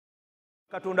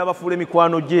Katonda bafuule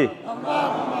mikwano gye.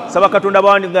 Saba Katonda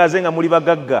bawandigaze nga muli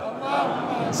bagagga.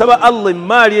 Saba Allah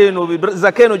mali eno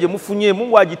zaka eno gye mufunye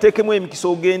Mungu agiteekemu emikisa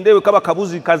ogendewe kaba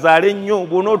kabuzi kazaale nnyo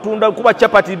bw'onootunda kuba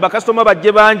chapati bakasitoma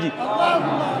bajje bangi.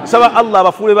 Saba Allah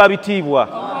abafuule babitiibwa.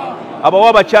 Abawa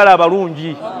abakyala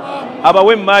abalungi.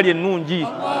 Abawe mali ennungi.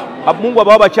 Mungu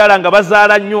abawa abakyala nga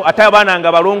bazaala nnyo ate abaana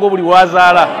nga balongo buli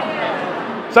wazaala.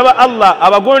 Saba Allah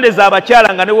abagondeza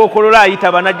abakyala nga ne wokolola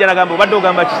ayita banajja nagamba obadde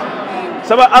ogamba ki?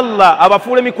 Saba Allah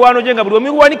abafuule mikwano gye nga buli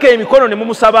omiwanika emikono ne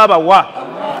mumusaba abawa.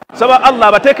 Saba Allah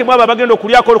abateekemu abo abagenda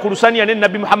okulyako ku lusaniya ne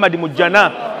Nabbi Muhammad mu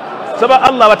jjana. Saba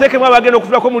Allah abateekemu abo abagenda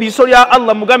okufulako mu liiso lya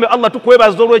Allah mugambe Allah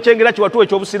tukwebaza olw'ekyengera kiwatuwa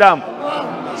eky'obusiraamu.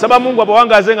 Saba Mungu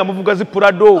abawangaze nga muvuga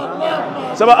zipurado.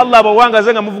 Saba Allah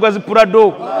abawangaze nga muvuga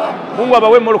zipurado. Mungu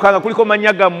abawe mmoloka nga kuliko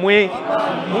mannya gammwe.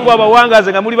 Mungu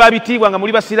abawangaze nga muli babitiibwa nga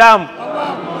muli basiraamu.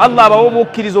 Allah abawe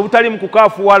obukkiriza obutali mu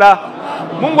kukaafuwala.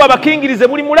 Mungu abakingirize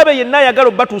buli mulabe yenna ayagala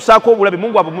obatuusaako obulabe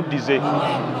Mungu abumuddize.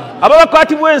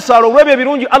 Ababakatibwa ensalo olw'ebyo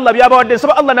ebirungi Allah byabawadde.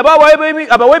 Saba Allah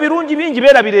abawe ebirungi bingi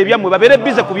beerabira ebyammwe babeere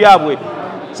bize ku byabwe.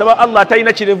 Saba Allah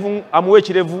atalina kirevu amuwe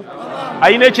ekirevu.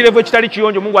 Ayina ekirevu ekitali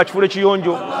kiyonjo Mungu akifuule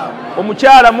kiyonjo.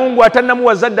 Omukyala Mungu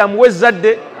atannamuwa zadde amuwe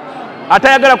zadde.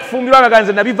 Atayagala kufumbirwa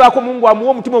agaganze nabivaako Mungu amuwe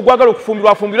omutima ogwagala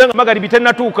okufumbirwa afumbirwe nga magalibi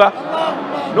tennatuuka.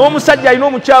 N'omusajja alina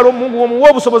omukyalo Mungu omuwe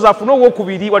obusobozi afune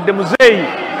ow'okubiri wadde muzeeyi.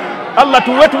 Allah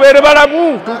tuwe tubeere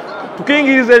balamu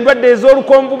tukingirize endwadde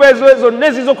ez'olukonvu bezo zonna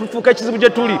ezizo okufuuka ekizibu gye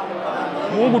tuli.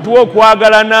 Mungu tuwe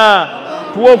okwagalana,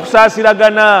 tuwe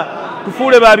okusaasiragana,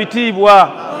 tufuule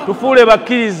babitiibwa, tufuule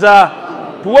bakkiriza,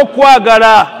 tuwe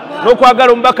okwagala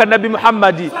n'okwagala omubaka Nabbi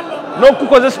Muhammad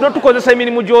n'otukozesa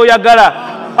emirimu gy'oyagala.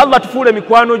 Allah tufuule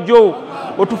mikwano gyo,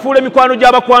 otufuule mikwano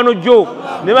gy'abakwano gyo,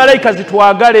 ne malayika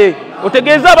zitwagale.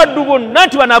 Otegeeza abaddu bonna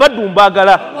nti bano abaddu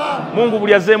mbaagala. Mungu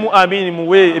buli azeemu amini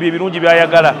muwe ebyo ebirungi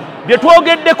by'ayagala. Bye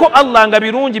twogeddeko Allah nga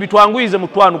birungi bitwanguyize mu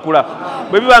twanukula.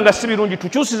 Bwe biba nga si birungi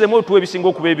tukyusizemu otuwe ebisinga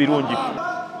okuba ebirungi.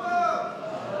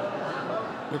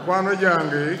 Mikwano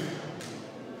gyange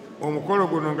omukolo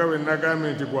guno nga bwe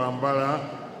nagambye nti gwambala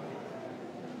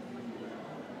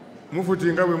Mufti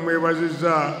nga bwe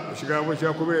mwebazizza ekigambo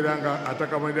kyakubeera nga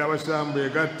atakamalira abasiraamu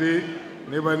beegatte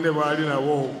ne banne baali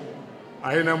nabo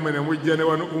ate nammwe ne mujja ne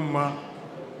wano Ummah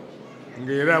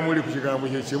ng'era muli ku kigambo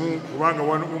kye kimu kubanga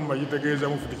wano Ummah kitegeeza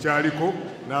Mufti kyaliko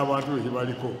n'abantu be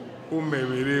kibaliko Ummah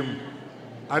ebeeremu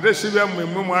ate si byammwe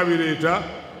mmwe mwabireeta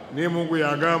naye Mungu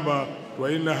yagamba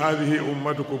wa inna hadhihi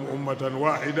ummatukum ummatan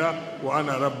wahida wa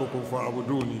ana rabbukum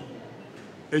fa'buduni.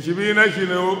 Ekibiina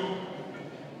kino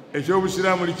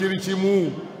eky'obusiraamu likiri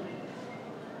kimu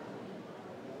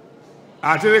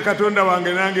ate ne Katonda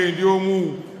wange nange ndi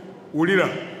omu. Wulira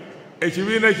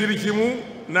ekibiina kiri kimu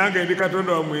nange ndi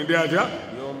Katonda wammwe ndi atya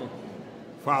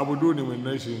fa'buduni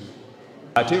mwenna esinza.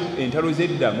 Ate entalo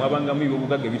z'edda mwabangamu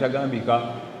ebyobugagga ebitagambika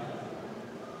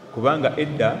kubanga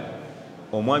edda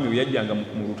omwami bwe yajjanga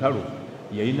mu lutalo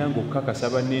yalinanga okukakasa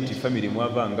banne nti famire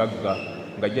mwava ngagga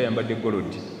ng'ajja ayambadde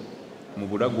golodi mu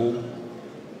bulago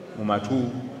mu matu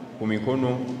ku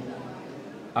mikono.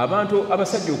 Abantu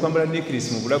abasajja okwambala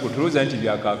necklace mu bulago tulowooza nti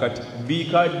byakaakati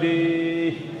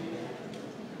bikadde.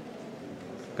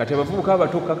 Kati abavubuka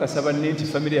abato okukakasa banne nti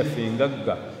famire yaffe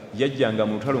ngagga yajjanga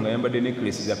mu lutalo ng'ayambadde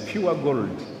necklace za pure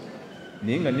gold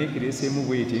naye nga necklace emu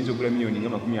bweti eyinza okugula miliyoni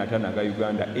nga 50 aga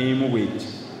Uganda emu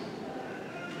bweti.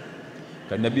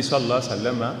 Nabbi sallallahu alaihi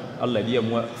wasallam Allah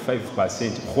yamuwa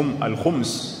 5%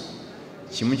 al-khums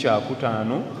kimu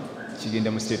kyakutaano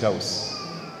kigenda mu State House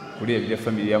kuli ebya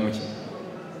family yamuki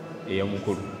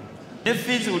eyamukulu. Ne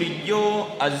fees bulijjo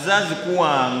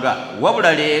azazikuwanga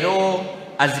wabula leero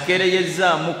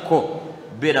azikeereyezaamuko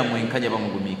beera mwenkanya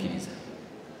bamugumiikiriza.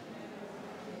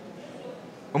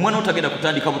 Omwana otagenda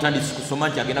kutandika butandisi kusoma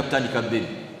nti agenda kutandika bbebi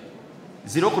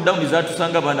zero okudawuni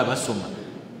zaatusanga abaana basoma.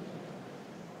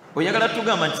 Oyagala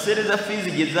tugamba nti seereza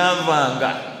fees gye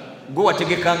zaavanga gwe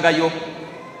wategekangayo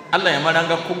Allah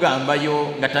yamalanga kugambayo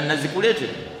nga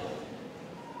tannazikuleetera.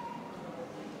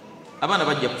 Abaana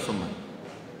bajja kusoma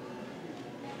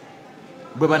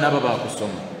bwe banaaba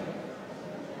baakusoma.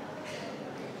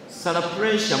 Sala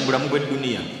pressure mu bulamu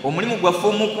bw'edduniya. Omulimu gwaffe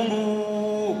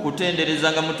omukulu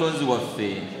kutenderezanga mutonzi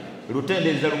waffe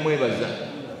lutendereza lumwebaza.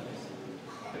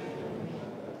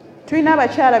 Tulina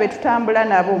abakyala be tutambula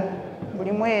nabo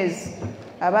buli mwezi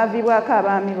abaavibwako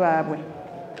abaami baabwe.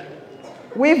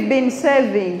 We've been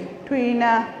saving,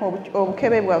 tulina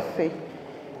obukebe bwaffe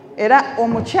era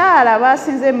omukyala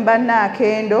basinze mu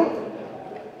bannaakendo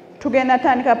tugenda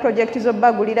tandika projekiti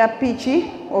z'obbagulira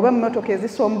piki oba emmotoka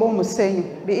ezisomba omusenyu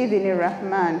biidhini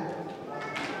rahman.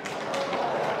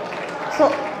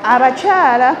 So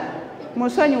abakyala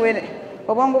musonyiwe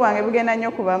obwongo bwange bugenda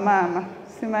nnyo ku bamaama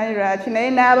simanyi lwaki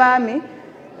naye n'abaami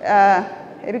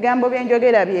ebigambo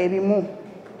byenjogera bye bimu.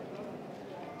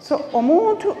 So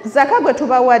omuntu zaka gwe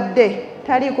tubawadde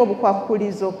taliiko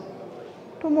bukwakkulizo,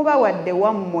 tumubawadde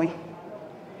wammwe.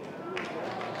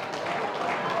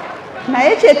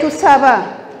 Naye kye tusaba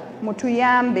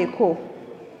mutuyambeko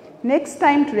next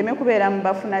time tuleme kubeera mu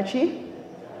bafuna ki,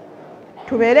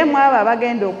 tubeeremu abo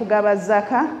abagenda okugaba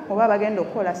zaka oba abagenda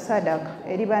okukola sadaka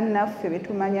eri bannaffe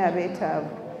betumanyi abeetaavu.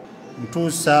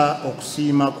 Ntuusa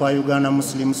okusiima kwa Uganda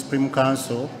Muslim Supreme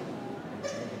Council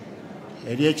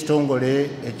eri ekitongole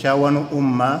ekya wano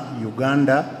Ummah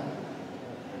Uganda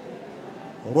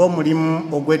olw'omulimu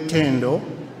ogw'ettendo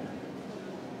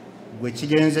gwe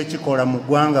kigenze kikola mu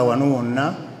ggwanga wano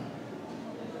wonna,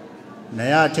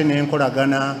 naye ate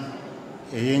n'enkolagana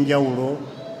ey'enjawulo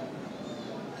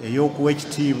ey'okuwa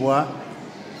ekitiibwa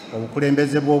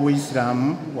obukulembeze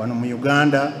bw'Obuyisiraamu wano mu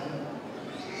Uganda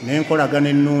n'enkolagana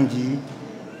ennungi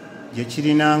gye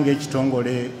kirina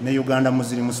ng'ekitongole ne Uganda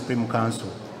Muslim Supreme Council.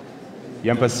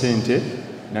 Yampa ssente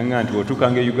nanga nti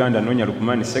bw'otuukanga e Uganda noonya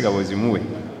Lukumani Segabo zimuwe.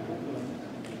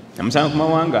 Namusanga ku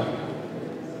mawanga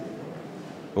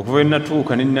okuva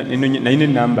ennatuuka nalina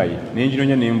ennamba ye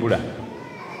nenginoonya nembula,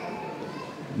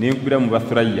 nenkubira mu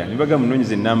Bathuraya nibaga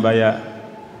munoonyeza ennamba ya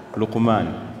Lukumani,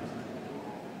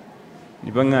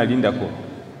 nibanga alindako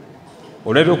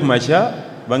olwaliro okumakya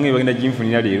bange bagenda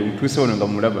ginfunira leero mutuuse wano nga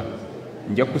mulaba.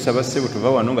 Nja kusaba ssebo tuva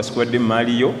wano nga sikuwadde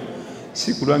maaliyo,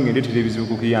 si kulwa ngendetera ebizibu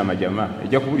ku kiyama jama,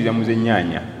 ejja kubulira muze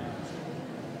nnyaanya,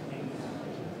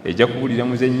 ejja kubulira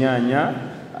muze nnyaanya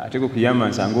ate ku kiyama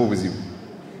nsanga obuzibu.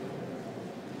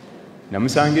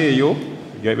 Namusanga eyo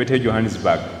bete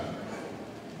Johannesburg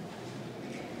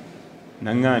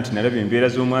nanga nti nalaba embeera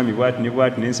z'omwami bwati ne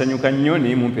bwati nensanyuka nnyo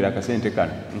naye mumpeera akasente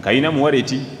kano nkayina mu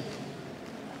waleti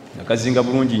nakazinga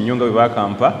bulungi nnyo nga bwe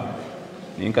bakampa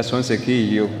nenkasonseko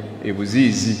eyo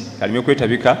ebuziizi kalime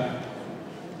kwetabika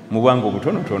mu bwangu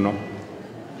obutonotono.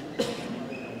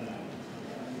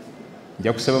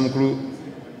 Nja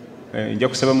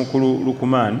kusaba mukulu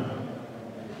Lukumani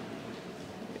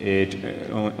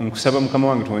nkusaba mukama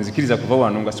wange tonzikiriza kuva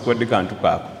wano nga sikuwadde kantu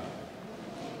kaako.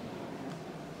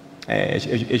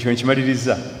 Ekyo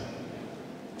nkimaliriza.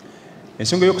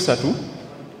 Ensonga eyokusatu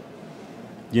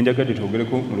gye njagadde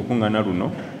twogereko mu lukuŋŋaana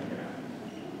luno,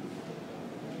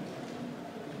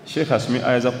 Sheikh asomye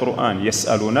aya za Qur'an,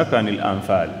 yasalunaka anil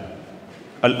anfal.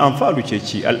 Al anfalu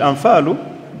kyeki? Al anfalu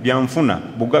byanfuna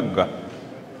bugagga.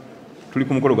 Tuli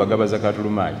ku mukolo gwagaba zakatul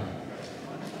maali.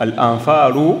 Al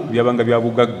anfalu byabanga bya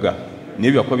bugagga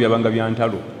naye byakuba byabanga bya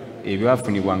ntalo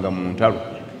ebyafunibwanga mu ntalo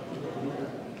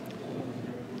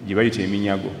gye bayita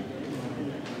eminyago.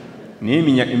 Naye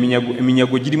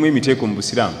eminyago girimu emiteeko mu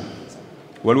Busiraamu.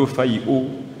 Waliwo fayi'u,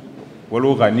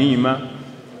 waliwo ghanima,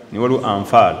 ne waliwo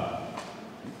anfal.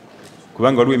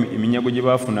 Kubanga waliwo eminyago gye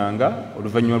baafunanga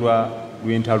oluvannyuma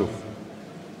lw'entalo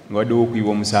nga waddewo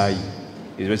okuyiwa omusaayi,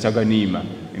 ezo bazita ghanima,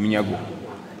 eminyago.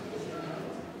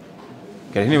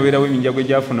 Kati ne weerawo eminyago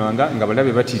egyafunanga nga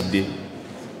abalabe batidde,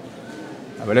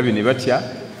 abalabe ne batya,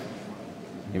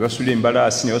 ne basula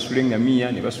embalaasi, ne basula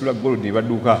eŋŋamiya, ne basula gold, ne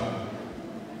badduka.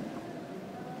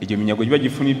 Egyo eminyago giba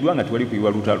gifuniddwa nga tewali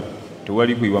kuyiwa lutalo,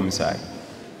 tewali kuyiwa musaayi.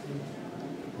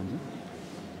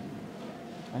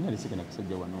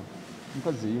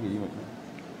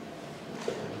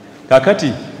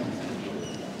 Kakati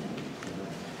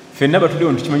ffenna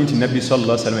batuddewo tukimanyi nti Nabbi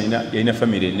sallallahu alaihi wasallam yalina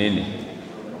famire ennene.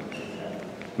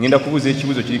 Ngenda kubuuza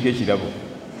ekibuuzo kiriko ekirabo.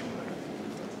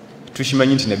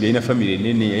 Tukimanyi nti Nabbi yalina famire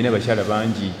ennene, yalina abakyala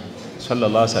bangi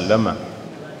sallallahu alaihi wasallam,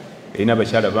 yalina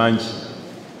abakyala bangi.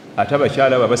 Ate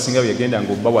abakyala abo abasinga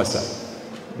yagendanga obbawasa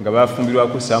nga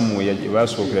bafumbirwako Samuwe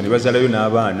basookera ne bazaalayo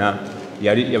n'abaana,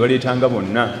 yabaleetanga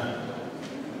bonna.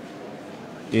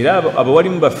 Era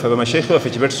abawalimu baffe abamashaikhe baffe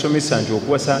kye batusomesa nti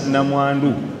okuwasa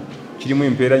namwandu kirimu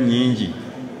empeera nnyingi.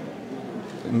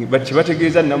 Kye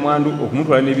bategeeza namwandu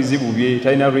okumutwala n'ebizibu bye,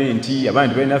 talina renti,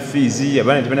 abaana tebalina fiizi,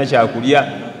 abaana tebalina kyakulya,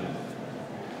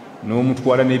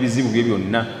 n'omutwala n'ebizibu bye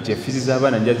byonna nti efiizi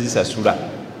z'abaana nja zisasula,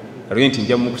 renti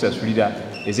nja mukusasulira,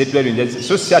 ez'eddwaliro nja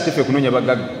so si ate ffe kunoonya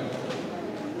bagagga.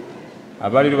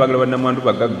 Abaleero baagala bannamwandu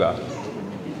bagagga.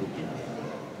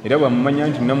 Era bwamumanya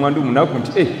nti namwandu munaku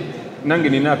nti nange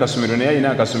nina akasomero naye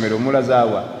alina akasomero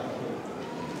omulazaawa.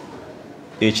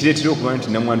 Ekireetera okuba nti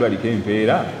namwandu aliko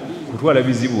empeera kutwala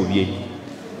bizibu bye.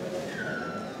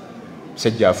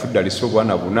 Musajja afudde alese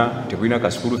obwana buna, tebulina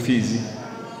kasukulu fiizi,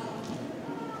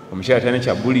 omukyala talina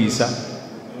kyabuliisa,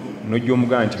 n'ojja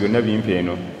omugamba nti byonna bimpe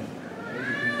eno.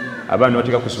 Abaana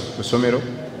bateeka ku ssomero,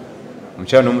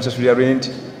 omukyala n'omusasulira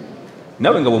renti,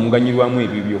 nawe nga bw'omuganyirwamu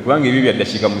ebibyo, kubanga ebyo bya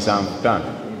ddakiika 7-5.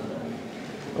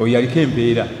 oyo yaliko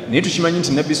embeera naye tukimanyi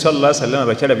nti nabbi sallallahu alaihi wasallam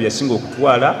abakyala bye yasinga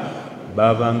okutwala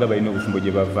babanga balina obufumbo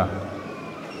gye bava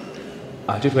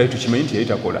ate twali tukimanyi nti yali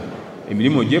takola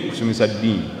emirimu gye kusomesa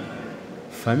ddiini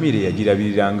famire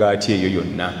yagirabiriranga ati eyo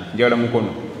yonna njagala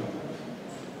mukono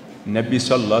nabbi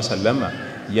sallallahu alaihi wasallam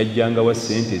yajjangawa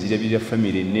ssente ezirabirira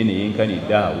famire ennene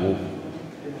yenkanidde awo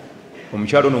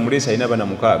omukyalo ono omuleesi alina bana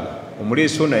 6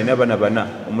 omuleesi ono alina bana 4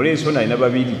 omuleesi ono alina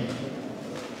 2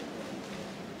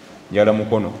 njagala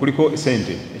mukono kuliko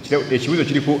sente ekibuzo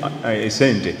kiriko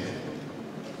esente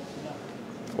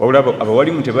wabula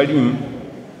abawalimu tebalimu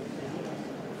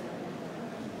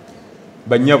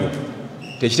banyabo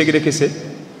tekitegerekese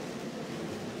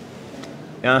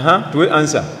tuwe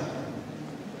answer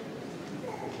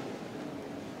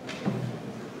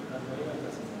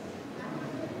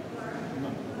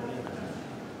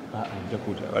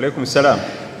Walaikum salam.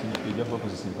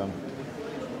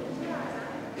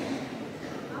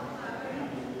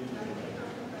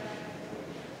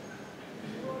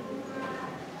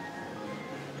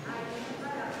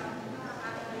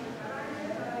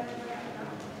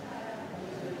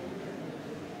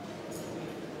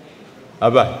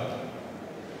 Aba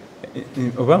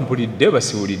oba mpulidde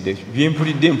basiwulidde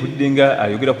mpulidde nga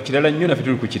ayogera ku kirala nnyo naffe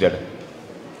tuli ku kirala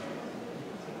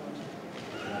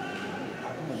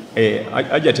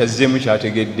ajja tazzeemu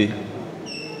kyategedde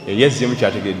yazzeemu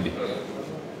kyategedde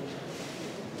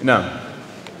naam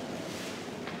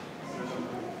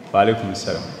waalaikum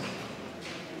salam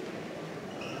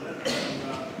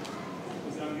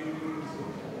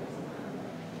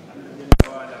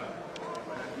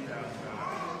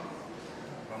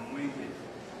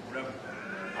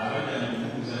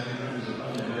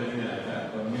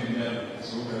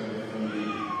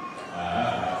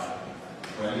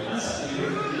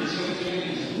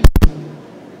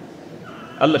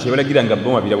Allah tebalagiranga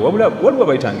boma birabo waliwo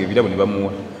abayitanga ebirabo ne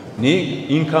bamuwa naye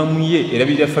inkamu ye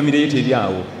erabirira famire ye teri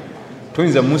awo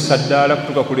toyinza musaddaala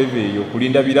kutuuka ku leve eyo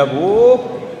kulinda birabo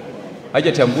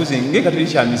ajja tambuuze ng'ekateri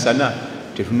kyamisana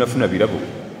tetunnafuna birabo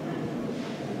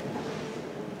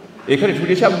ekale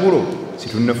tulya kyaggulo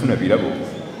situnnafuna birabo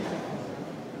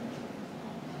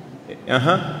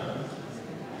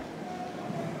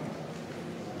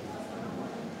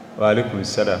waalaikum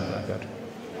salam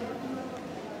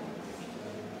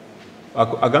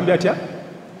agambye atya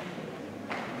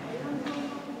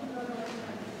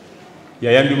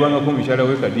yayambibwangako omukyala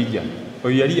we Kadija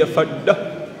oyo yali yafa dda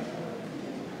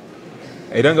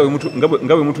era nga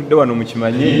bwe mutudde wano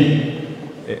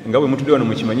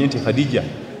mukimanye nti Kadija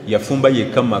yafumba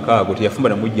yekka mu maka ago teyafumba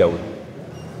na mujja we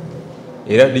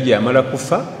era Kadija yamala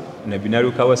kufa nabbi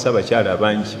n'alyoka awasa abakyala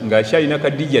abangi ng'akyalina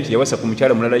Kadija teyawasa ku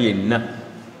mukyala mulala yenna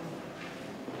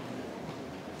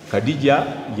Kadija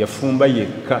yafumba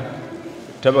yekka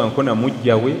tabanko na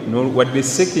mujja we wadde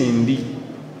sekendi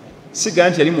siga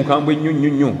nti yali mukambwe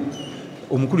nnyo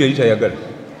omukulu yali tayagala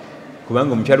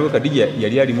kubanga omukyalo we Kadija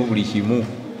yali alimu buli kimu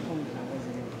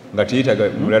nga teyetaga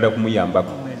mulala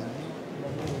kumuyambako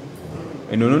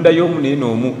eno nonda y'omu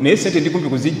n'enoomu naye sente ndi kumpi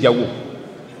kuzijjawo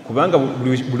kubanga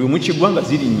buli omukigwanga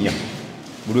zirinnya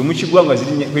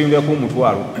kweyongerako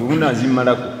omutwalo buli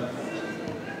lunanzimalako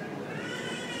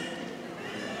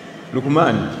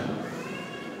Lukumani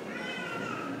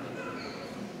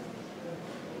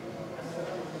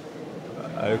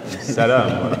alaikum salam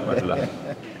wa rahmatullah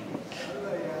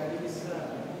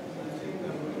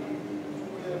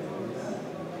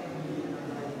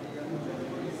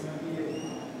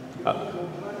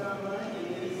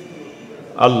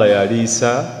Allah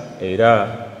yaliisa era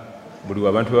buli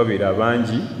abantu babeera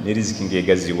abangi ne riziki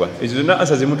ng'egaziwa ezo zonna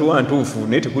asa ze mutuwa ntuufu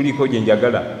naye tekuliiko gye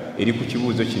njagala eri ku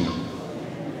kibuuzo kino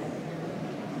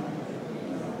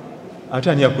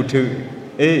ate ani akutte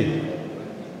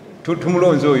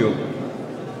tumulonze oyo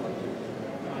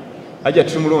ajja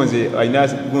tumulonze alina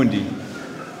gundi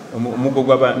omuggo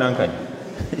gw'abanankanyi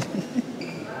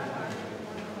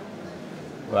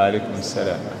waalaikum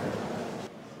salam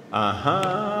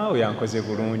oyo ankoze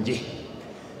bulungi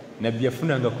nabbi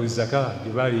yafunanga ku zaka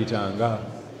gye baaleetanga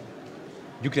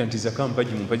jjukira nti zaka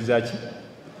mpagi mu mpagi zaki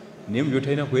naye mu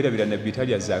byotalina kwerabira nabbi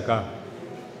talya zaka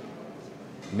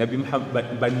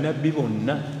bannabbi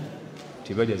bonna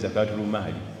tebalya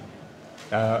zakatulumaali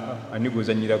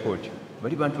anigozanyirako otyo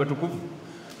bali bantu batukuvu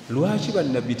lwaki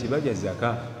bannabbi tebalya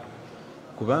zaka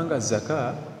kubanga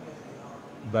zaka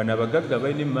bano abagagga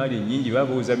balina emaali ennyingi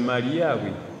babuuza maali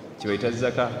yaabwe kibayita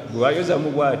zaka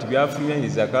bwewayozamu bwati byafunye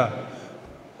zaka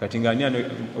kati ngaani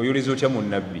oyoleza otya mu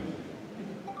nabbi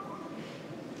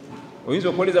oyinza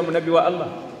okwoleza mu nabbi wa Allah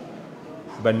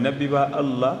bannabbi ba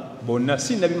Allah bonna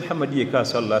si nabbi Muhammad yekka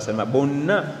sallallahu alaihi wasallam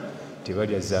bonna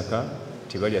tebalya zaka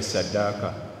tebalya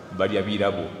saddaaka balya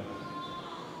birabo.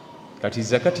 Kati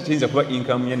zakati teyinza kuba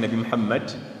income ya Nabi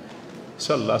Muhammad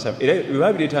sallallahu alaihi wasallam. Era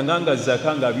webabireetanga nga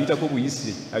zaka nga abiyitako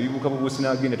buyisire abibuuka bubuusi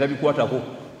n'agenda tabikwatako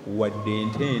wadde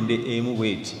entende emu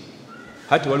bweti.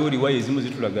 Hati waliwo riwaya ezimu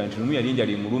zitulaga nti lumu yali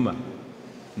njala emuluma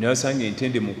n'asanga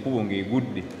entende mu kkubo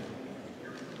ng'egudde.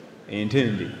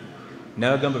 Entende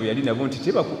n'abagamba bye yali nabo nti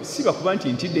siba kuba nti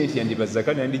ntidde nti yandiba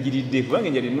zaka nandigiridde kubanga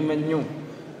enjala ennuma nnyo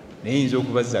naye yinza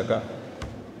okuba zaka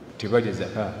tebalya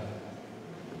zaka.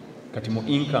 Kati mu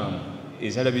income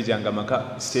ezalabiriranga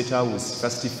maka state house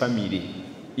first family,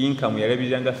 income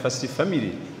yalabiriranga first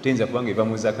family teyinza kubanga eva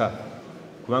mu zaka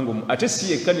kubanga ate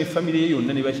si yekka ne family ye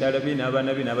yonna ne bakyala be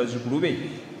n'abaana be n'abazzukulu be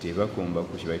tebakomba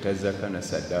ku kibayita zaka na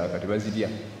saddaaka tebazirya.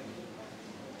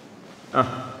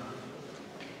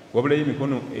 Wabulayo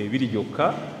emikono ebiri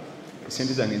gyokka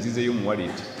sente zange nzizeeyo mu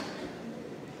wallet.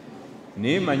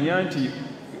 Naye manya nti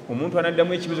omuntu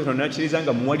anaddamu ekibuzo tono nakiriza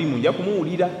nga muwalimu nja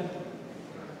kumuwulira.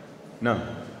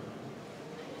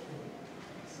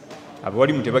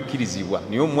 Abawalimu tebakkirizibwa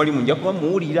naye omuwalimu nja kuba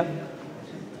muwulira.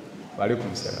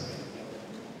 Waalaikum salaam.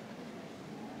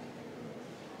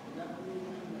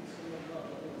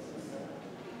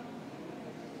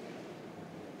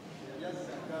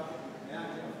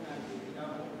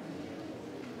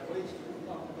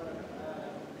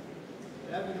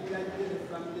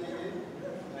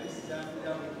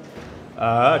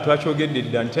 Twakyogedde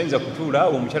dda ntayinza kutuula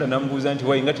awo omukyala namubuuza nti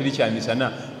wayi nga teri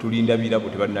kyamisana tulinda birabo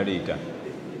tebanaleeta.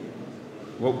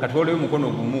 Kati oleyo mukono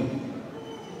gumu.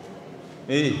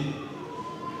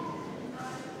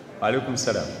 Alaikum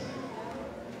salaam.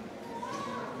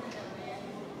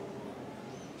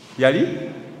 Yali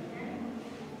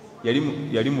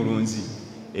mulunzi.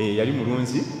 Yali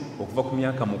mulunzi okuva ku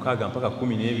myaka 6 mpaka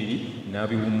 12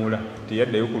 n'abiwumula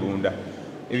teyaddayo kulunda.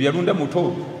 Ebyo yalunda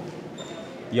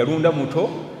muto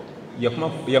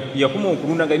yakuma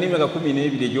okulunda nga n'emyaka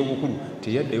 12 egy'obukulu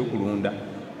teyaddayo kulunda.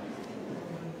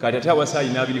 Kati ate awasa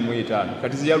alina 25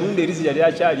 kati zeyalunda erizi yali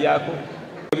akyalyako.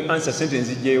 Answer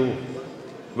sentence ijjeewo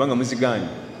kubanga muziganye.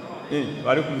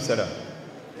 Waalaikum salaam.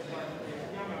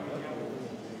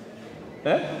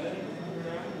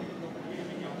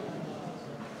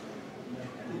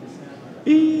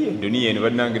 Duniya eno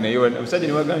bannange naye omusajja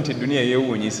ne waga nti duniya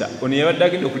yeewuunyisa. Ono yabadde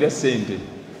agenda okulya ssente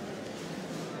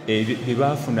bye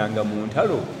baafunanga mu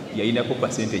ntalo yayinako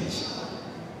percentage.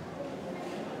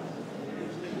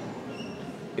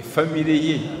 Efamire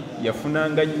ye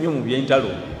yafunanga nnyo mu by'entalo.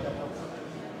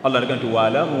 Allah alaga nti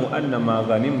waalamu anna ma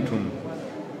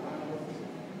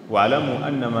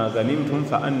ghanimtum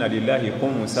fa anna lillahi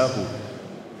khumsahu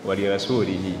wa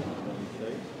lirasulihi.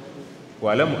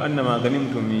 Waalamu anna ma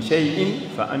ghanimtum min shay'in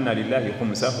fa anna lillahi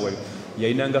khumsahu.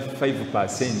 Yayinanga 5%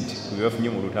 ku bye bafunye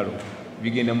mu lutalo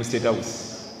bigenda mu state house.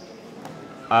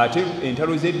 Ate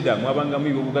entalo z'edda mwabangamu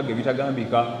ebyobugagga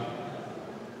ebitagambika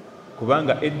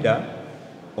kubanga edda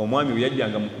omwami bwe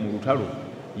yajjanga mu lutalo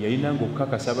yayinanga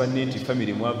okukakasa banne nti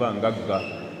famire mwava ngagga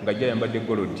ng'ajja ayambadde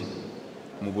golodi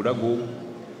mu bulago,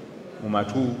 mu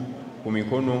matu, ku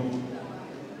mikono.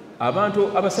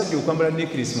 Abantu abasajja okwambala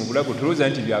necklace mu bulago tulowooza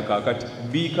nti byakaakati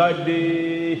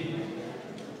bikadde.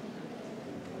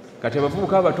 Kati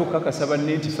abavubuka abato okukakasa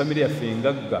banne nti famire yaffe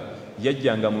ngagga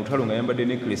yajjanga mu lutalo nga yambadde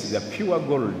necklace za pure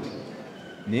gold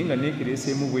naye nga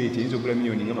necklace emu bweti eyinza okugula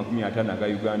miliyoni nga 50 aga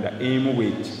Uganda emu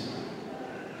bweti.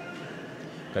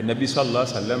 Kati Nabbi sallallahu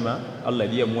alaihi wasallam Allah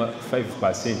yali yamuwa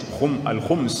 5%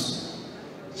 al-khums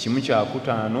kimu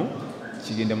kyakutaano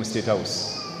kigenda mu state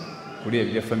house kuli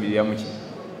ebya family yamuki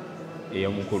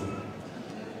eyamukulu.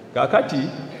 Kakati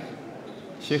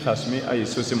Sheikh Asmi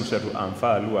ayesose mu suratu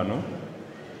Anfal wano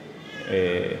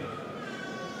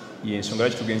yensonga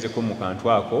lwaki tugenzeko mu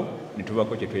kantu ako ne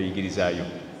tubako kye tweyigirizaayo.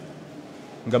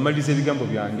 Nga maliriza ebigambo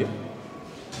byange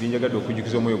binjagadde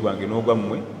okujjukiza omwoyo gwange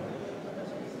n'ogwammwe.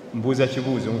 Mbuuza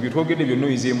kibuuzo mu bye twogedde byonna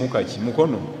oyizeemu kaki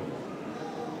mukono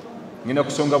ngenda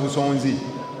kusonga busonzi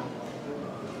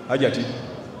hajati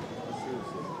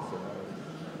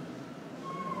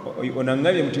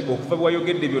onangambye nti okuva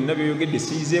bwayogedde byonna byoyogedde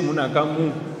siizeemu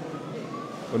nakamu.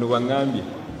 Ono bwangambye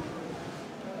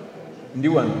ndi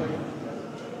wano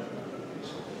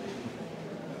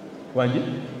wangi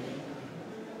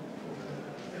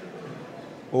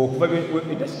okuva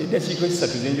eddakiika 3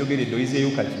 zenjogeredde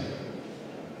oyizeeyo kati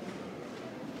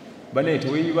banaye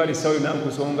teweeyibala essaawa yonna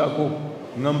nkusongako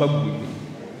ngamba ggwe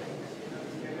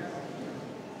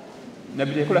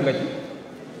nabbi tekolanga ki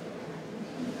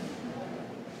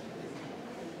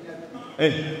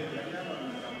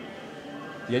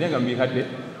yali nga mubikadde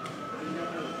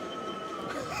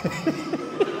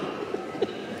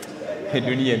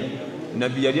eduniya eno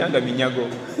nabbi yalyanga minyago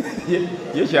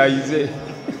ye kyayize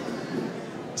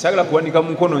sagala kuwanika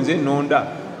mukono nze nonda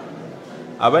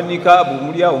abanika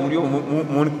bumulya omulyo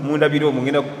mundabiro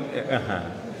mungenda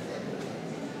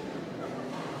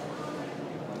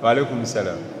wa alaikum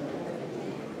salam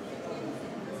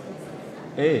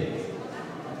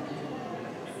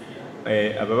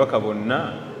ababaka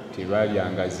bonna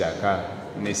tebalyanga zaka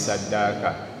ne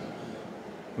saddaaka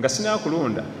nga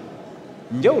sinakulonda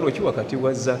njawulo ki wakati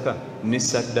wa zaka ne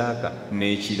saddaaka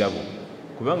n'ekirabo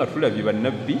kubanga tulabye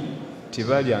bannabbi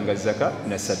tebalyanga zaka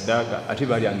na saddaaka ate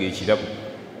balyanga ekirabo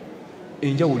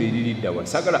enjawulo eririddawa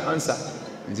sagala ansa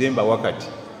nze mba wakati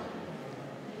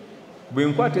bwe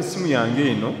nkwata essimu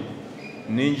yange eno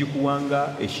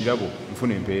nenjikuwanga ekirabo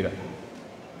nfuna empeera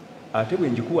ate bwe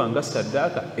njikuwanga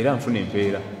saddaaka era nfuna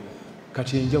empeera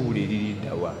kati enjawulo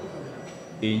eririddawa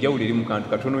enjawulo eri mu kantu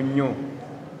katono nnyo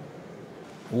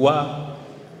wa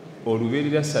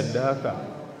olubeerera saddaaka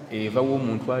evawo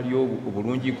omuntu ali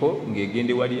obulungiko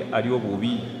ng'egende wali ali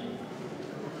obubi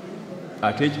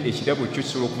ate ekirabo kyo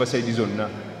kisobola okuva sayidi zonna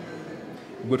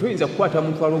gwe toyinza kukwata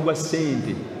mutwalo gwa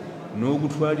ssente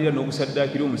n'ogutwalira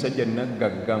n'ogusaddaakira omusajja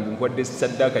naggagga ngu nkwadde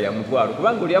saddaaka ya mutwalo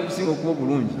kubanga oli akusinga okuba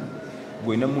obulungi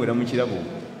gwena muwera mu kirabo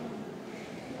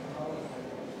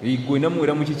gwena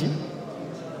muwera mu kiki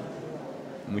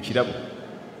mu kirabo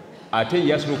ate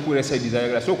ye asobola okuwera sayidi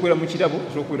zayagala asobola okuwera mu kirabo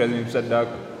asobola okuwera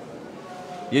saddaaka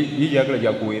ye yagala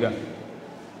gyakuwera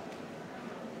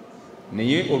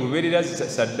naye olubeerera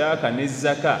saddaaka ne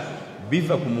zaka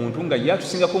biva ku muntu nga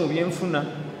yatusingako mu byenfuna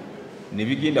ne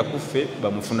bigenda kuffe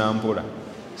bamufuna mpola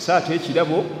so ate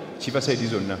ekirabo kiva sayidi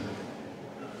zonna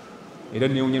era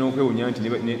newunya n'okwewunya nti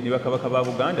ne bakabaka ba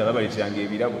Buganda babaleeteranga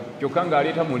ebirabo kyokka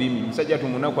ng'aleeta mulimi musajja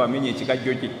tumunaku amenya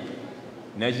ekikajjo kye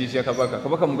nakiyitira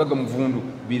kabaka mugagga muvundu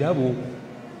birabo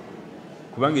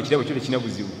kubanga ekirabo kyo tekina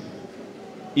buzibu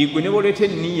igwe ne boleeta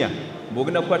enniya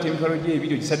bw'ogenda kukwata emitwalo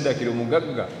gy'ebiri ogisaddaakira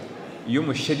omugagga iyo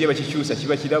mu kisha gye bakikyusa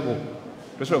kiba kirabo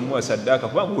tosobola kumuwa saddaaka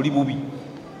kubanga oli bubi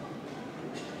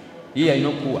ye alina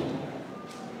okuwa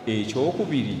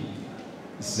ekyokubiri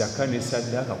zaka ne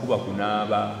saddaaka kuba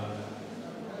kunaaba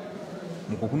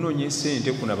mu kukunoonya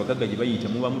esente kuno abagagga gye bayita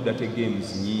mubamu data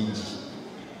games nyingi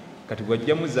kati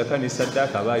bwajjamu zaka ne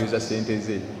saddaaka aba ayoza sente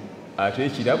ze ate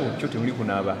ekirabo kyo temuli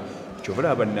kunaaba kyova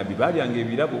laba bannabbi baalyanga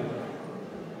ebirabo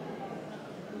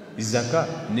zaka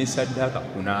ne saddaaka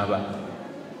kunaaba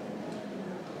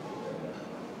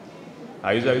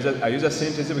ayoza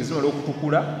sente ze bwe zimala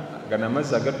okutukula gana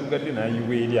amazzi agatugadde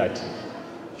nayiwa eri ati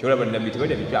kyolaba bannabbi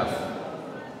tebalya bikyafu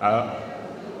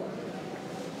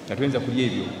atuyinza kulya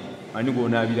ebyo ani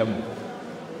goonaabiramu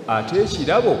ate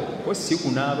ekirabo ko si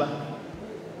kunaaba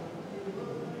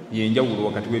yenjawulo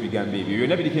wakati w'ebigambo ebyo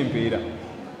byonna biriko empeera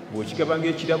bw'okigabanga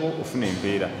ekirabo ofuna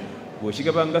empeera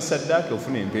bw'okigabanga saddaaka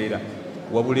ofuna empeera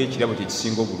wabula ekirabo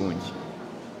kyekisinga obulungi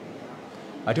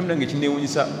ate munange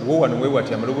ekineewunyisa wo wano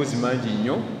weewati amaloboozi mangi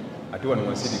nnyo ate wano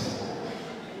wansirifu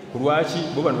ku lwaki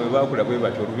bo bano bwe baakula bwe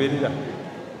bati olubeerera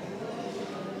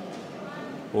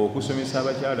okusomesa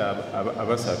abakyala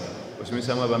abasatu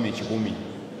osomesaamu abaami 100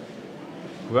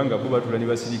 kubanga bo batula ne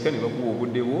basirika ne bakuwa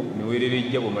obudde bwo ne weerera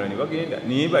ejja bwomala ne bagenda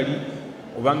naye bali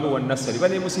obanga wa nassale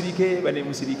baneemusirike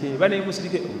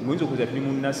muyinza okuza tuli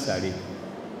mu nassale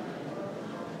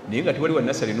naye nga tewali wa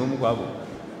nassale n'omu kwabo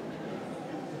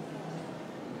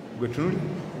gwe tunuli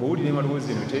bwowulira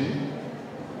emaloboozi eno teri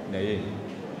naye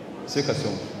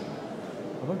sekasonga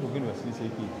abantu ogenda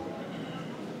basiriseeki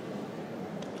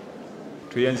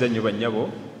tweyanza nnyo bannyabo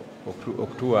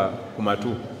okutuwa ku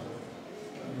matu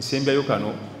nsembyayo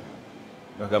kano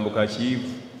kagambo ka kiyivu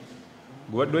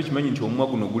gubadde okimanyi nti omumwa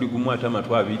guno guli gumu ate amatu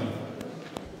 2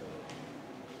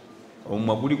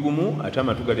 omumwa guli gumu ate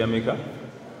amatu gali ameka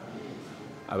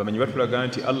abamanyi batulaga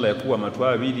nti Allah yakuwa amatu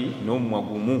 2 n'omumwa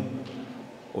gumu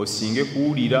osinge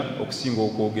kuwulira okusinga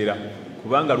okwogera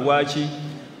kubanga lwaki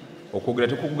okwogera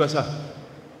tekukugasa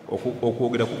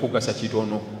okwogera kukugasa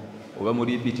kitono oba mu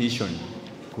repetition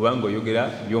kubanga oyogera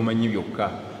byomanyi byokka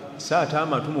so ate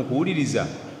amatu mu kuwuliriza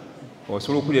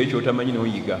osobola okuwulirayo kyotamanyi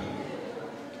n'oyiga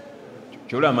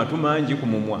kyola amatu mangi ku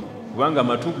mumwa kubanga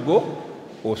amatu go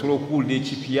osobola okuwulira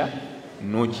ekipya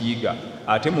n'okiyiga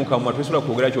ate mu kamwa tosobola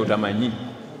kwogera kyotamanyi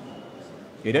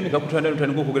era nikakutanda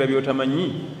notandika okwogera byotamanyi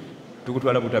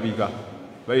tukutwala butabika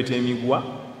bayita emigwa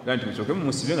ga nti musooke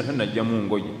mumusibe nga tannajja mu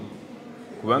ngoye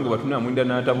kubanga batunamwinda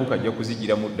n'atabuka ajja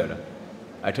kuzigira mu ddala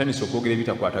atandise okwogera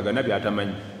ebitakwatagana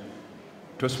byatamanyi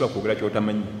tosobola kwogera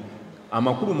kyotamanyi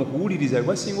amakulu mu kuwuliriza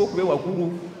lwasinga okuba wakulu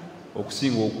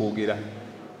okusinga okwogera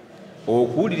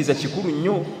okuwuliriza kikulu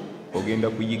nnyo ogenda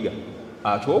kuyiga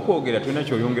ate okwogera tolina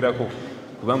kyoyongerako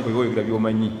kubanga oba oyogera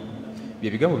byomanyi bye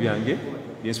bigambo byange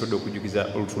byensobodde okujjukiza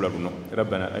olutuula luno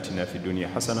rabbana atina fi dunia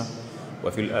hasana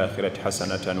وفي الآخرة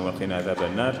حسنة وقنا عذاب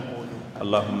النار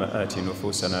اللهم آت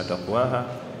نفوسنا تقواها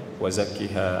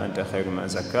وزكها أنت خير من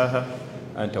زكاها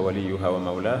أنت وليها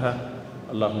ومولاها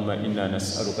اللهم إنا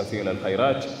نسألك فعل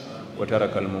الخيرات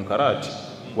وترك المنكرات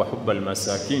وحب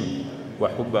المساكين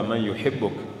وحب من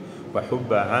يحبك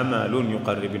وحب عمل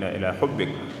يقربنا إلى حبك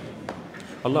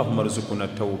اللهم ارزقنا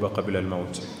التوبة قبل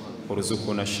الموت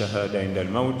وارزقنا الشهادة عند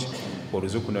الموت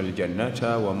وارزقنا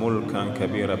الجنة وملكا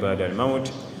كبيرا بعد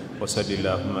الموت وصلى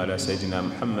اللهم على سيدنا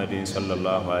محمد صلى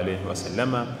الله عليه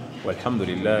وسلم والحمد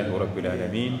لله رب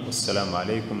العالمين والسلام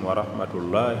عليكم ورحمة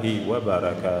الله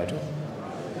وبركاته.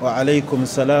 وعليكم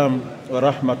السلام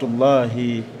ورحمة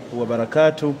الله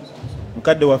وبركاته.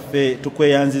 Mukadde waffe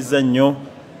tukweyanziza nnyo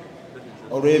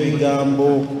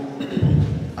olw'ebigambo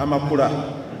amakula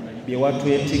bye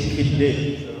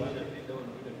watwetikidde.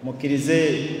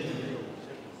 Mukkirize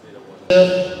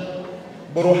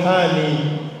Burhani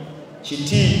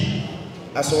KITI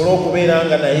asobole okubeera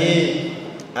nga naye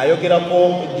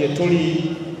ayogerako gye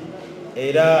tuli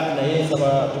era naye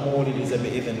nsaba tumuwulirize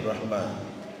biidhni rahman.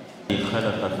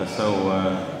 خلق فسوى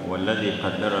والذي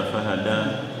قدر فهدى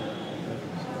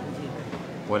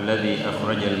والذي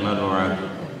أخرج المرعى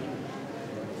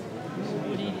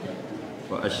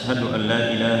وأشهد أن لا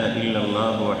إله إلا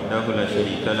الله وحده لا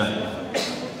شريك له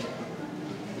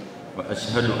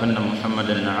وأشهد أن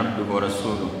محمدا عبده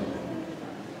ورسوله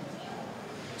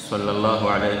صلى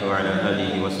الله عليه وعلى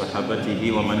آله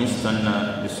وصحبه ومن استنى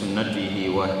بسنته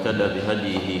واهتدى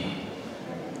بهديه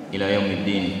إلى يوم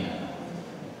الدين.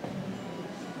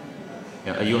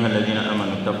 يا أيها الذين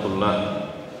آمنوا اتقوا الله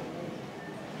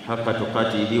حق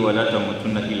تقاته ولا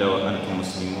تموتن إلا وأنتم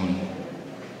مسلمون.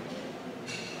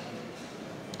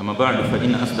 أما بعد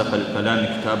فإن أصدق الكلام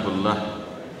كتاب الله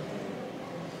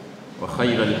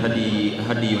وخير الهدي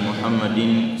هدي محمد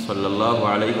صلى الله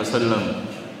عليه وسلم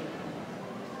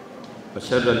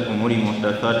وشر الأمور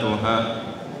محدثاتها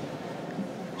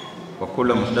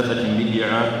وكل محدثة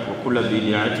بدعة وكل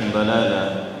بدعة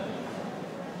ضلالة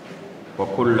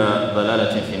وكل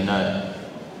ضلالة في النار.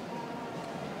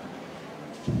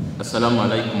 السلام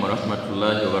عليكم ورحمة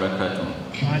الله وبركاته.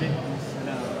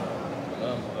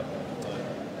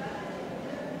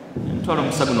 ntwala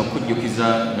omusago n'okujjukiza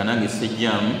nga nange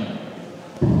sejjaamu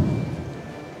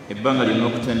ebbanga lirina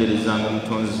okutenderezanga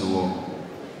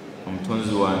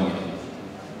omutonzi wange.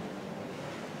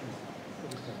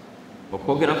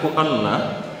 Okwogera ku Allah,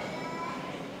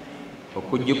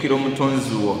 okujjukira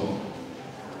omutonzi wo,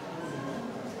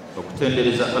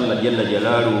 okutendereza Allah jalla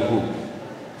jalaaluhu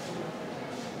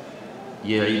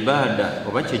ye ibaada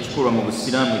oba kyekikolwa mu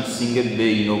busiraamu ekisinga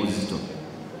ebbeeyi n'obuzito.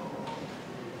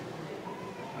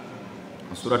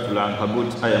 Suratul Ankabut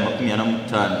aya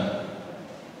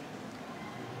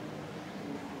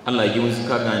 45 Allah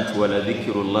yagiwuzikaga nti wala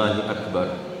dhikrullahi akbar.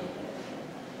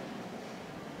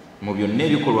 Mu byonna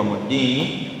ebikolwa mu ddiini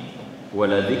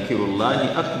wala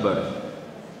dhikrullahi akbar,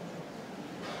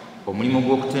 omulimu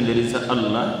gw'okutendereza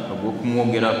Allah,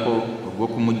 ogw'okumwogerako,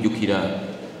 ogw'okumujjukira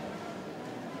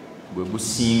gwe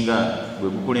gusinga,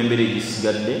 gwe gukulembera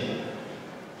egisigadde.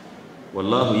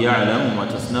 Wallahu ya'lamu ma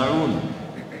tasna'un,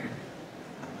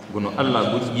 guno Allah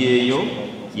gujjeeyo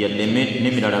yadde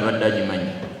n'emirala badde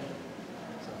agimanyi.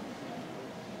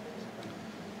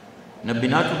 Nabbi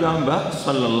n'atugamba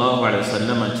sallallahu alaihi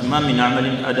wasallam nti ma min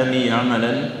amalin adami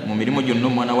ya'malan, mu mirimu gyonna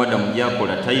omwana wa Adamu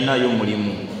gyakola talinayo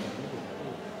mulimu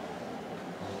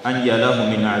anjalahu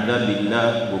min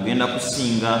adhabillah, gugenda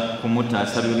kusinga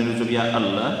kumutaasa bibonerezo bya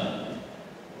Allah,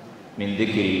 min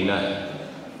dhikirillah,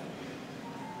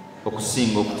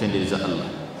 okusinga okutendereza Allah.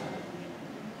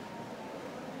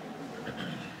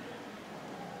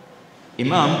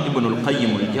 Imam Ibn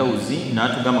al-Qayyim al-Jawzi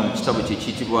n'atugamba mu kitabu kye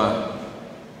kiyitibwa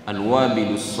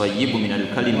Al-Wabilu as-Sayyibu min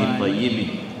al-Kalimi at-Tayyibi,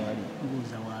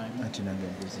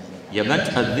 yaga nti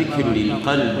adh-dhikru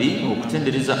lil-qalbi,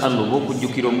 okutendereza Allah oba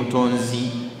okujjukira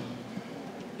omutonzi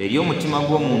eri omutima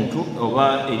gw'omuntu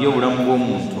oba eri obulamu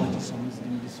bw'omuntu.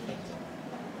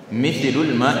 Mithilu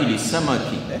al-ma'i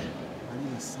lis-samaki,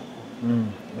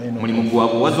 mulimu gwa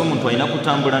buwazi omuntu alina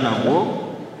kutambula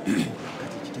nagwo,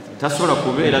 tasobola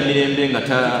kubeera mirembe nga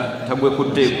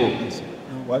tagwekuddeeko.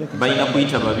 Balina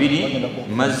kuyita babiri,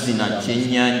 mazzi na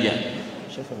kyennyanja.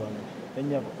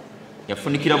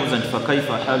 Yafunikira buza nti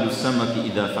fakaifa halu samaki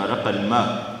idha faraka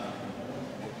alma,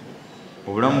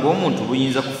 obulamu bw'omuntu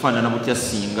buyinza kufaanana butya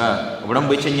singa, obulamu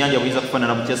bw'ekyennyanja buyinza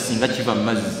kufaanana butya singa kiva mu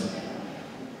mazzi.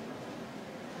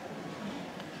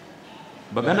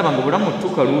 Baganda bange, obulamu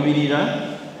tukaluubirira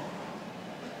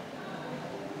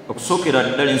okusookera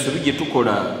ddala ensobi gye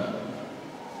tukola,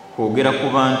 kwogera ku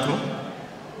bantu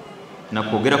na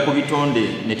kwogera ku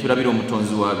bitonde ne tulabira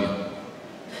omutonzi waabyo.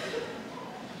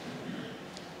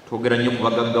 twogera nnyo ku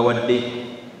bagaggawadde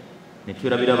ne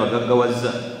twerabira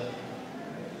abagaggawaza,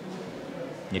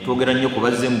 ne twogera nnyo ku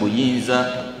bazze mu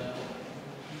buyinza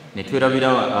ne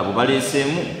twerabira abo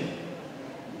baleeseemu,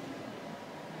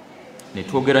 ne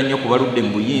twogera nnyo ku baludde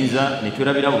mu buyinza ne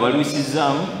twerabira abo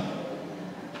balwisizzaamu,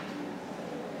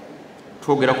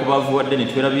 twogera ku baavuwadde ne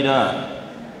twerabira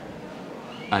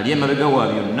ali emabega wa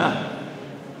byonna.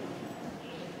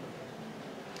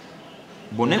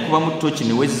 Bonna kuba mu toki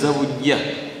ne wezza bujja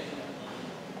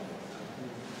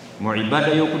mu ibaada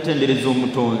y'okutendereza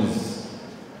omutonzi,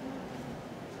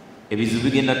 ebizibu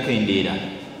bigenda kukendeera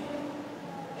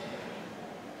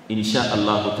insha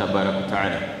allahu tabaraka wa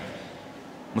taala.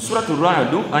 Mu suratu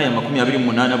Ra'd aya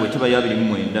 28 bwe tuba ya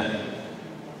 29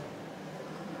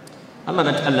 Allah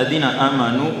gati alladhina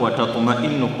amanu wa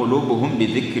tatma'innu qulubuhum bi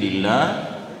dhikrillah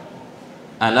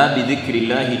ala bi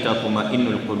dhikrillahi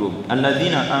tatma'innul qulub.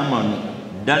 Alladhina amanu,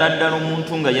 ddala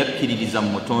omuntu nga yakkiririza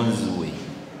mu mutonzi we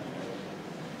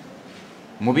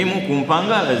mu bimu ku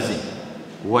mpangalaze,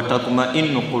 wa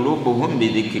tatma'innu qulubuhum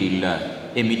bi dhikrillah,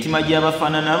 emitima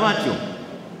gy'abafaanana batyo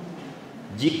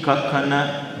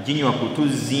gikkakkana, ginywa ku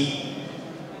tuzzi,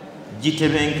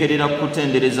 gitebenkerera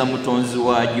kutendereza mutonzi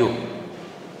waagyo.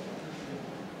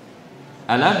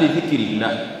 Ala bi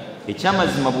dhikrillah,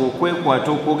 ekyamazima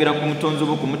bw'okwekwata okwogera ku mutonzi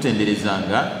oba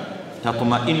okumutenderezanga,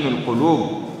 tatma'innul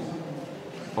qulub,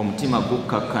 omutima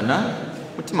gukkakkana,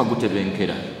 omutima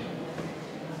gutebenkera.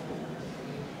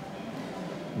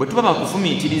 Bwe tuba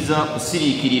bakufumiitiriza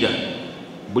kusiriikirira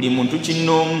buli muntu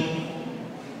kinnoomu,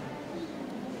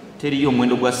 teriyo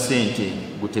omuwendo gwa ssente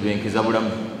gutebenkeza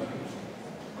bulamu.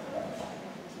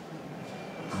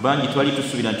 Bangi twali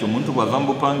tusuubira nti omuntu bw'ava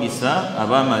mu bupangisa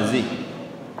aba amaze.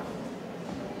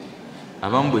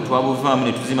 Abamu bwe twabuvaamu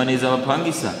ne tuzima neza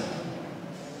abapangisa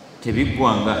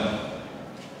tebiggwanga.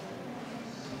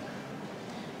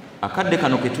 Akadde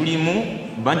kano ke tulimu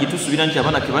bangi tusuubira nti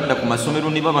abaana ke badda ku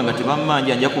masomero ne baba nga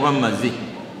tebammanja nja kuba mmaze,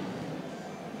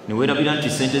 ne weerabira nti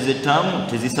ssente z'ettaamu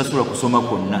tezisasula kusoma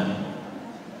kwonna.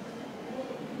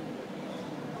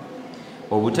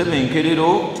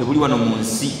 Obutebenkerero tebuli wano mu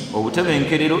nsi,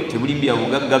 obutebenkerero tebuli mbya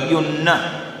bugagga, byonna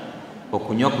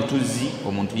okunywa ku tuzzi,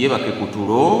 omuntu yeebake ku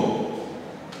tulo,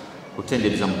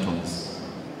 kutendereza mutonzi.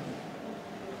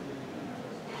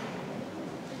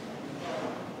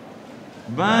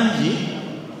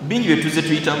 Bingi bye tuzze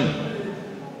tuyitamu.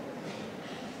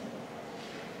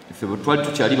 Ffe bwe twali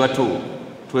tukyali bato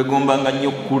twegombanga nnyo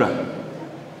okukula.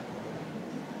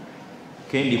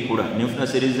 Kendikula ne nfuna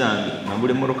sere zange,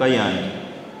 nambula emmoroka yange,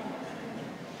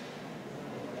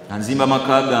 nanzimba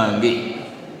maka gange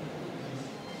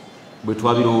bwe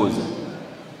twabirowooza.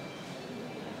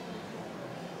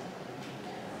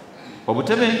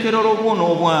 Obutebenkerero obwo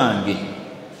n'obwange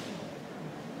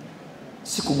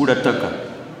si kugula ttaka.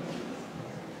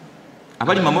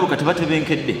 Abali mamoroka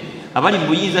tebatebenkedde, abali mu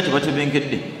buyinza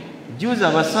tebatebenkedde. Juuzi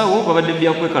abasawo babadde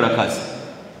byakwekalakasa.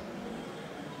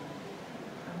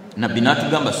 Nabbi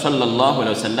n'atugamba sallallahu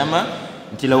alaihi wasallama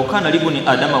nti law kana libuni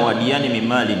adama wadiyani min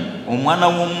malin, omwana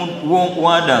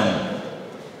wa Adamu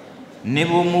ne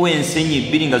bw'omuwa ensenyi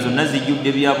bbiri nga zonna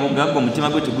zijjudde bya bugagga, omutima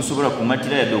gwe tegusobola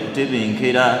kumatira yadde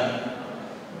okutebenkera.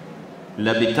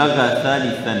 Labitaga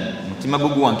thalithan, mutima gwe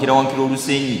guwankira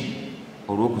olusenyi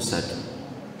olwokusatu.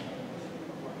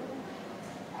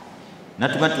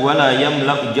 Natuga nti wala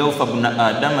yamla'u jawfa bna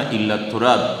adama illa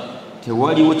turab,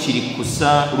 tewaliwo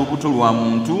kirikusa lubuto lwa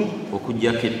muntu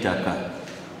okuggyako ettaka.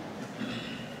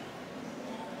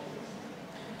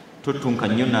 Totunka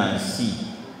nnyo na nsi,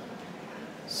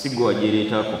 si gwe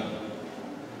wagireetako.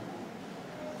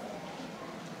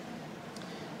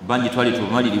 Bangi twali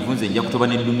tubamalirivu, nze nja kutoba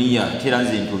ne duniya, ate era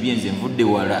nze ntobye, nze nvudde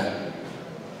wala.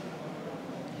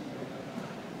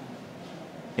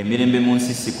 Emirembe mu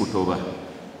nsi si kutoba.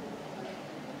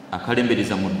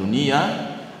 Akalembereza mu duniya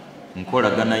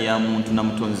nkolagana ya muntu na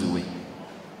mutonzi we,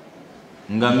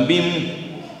 nga mbimu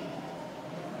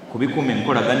ku bikumi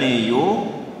enkolagana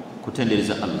eyo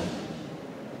kutendereza Allah.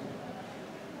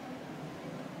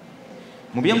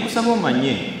 Mu byenkusaba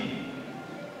omanye,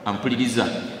 ampuliriza,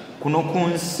 kuno ku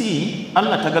nsi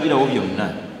Allah tagabirawo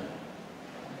byonna.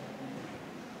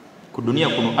 Ku duniya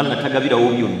kuno Allah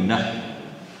tagabirawo byonna,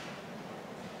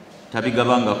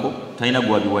 tabigabangako, talina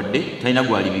gwabiwadde, talina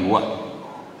gwalibiwa.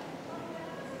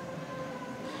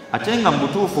 Ate nga mu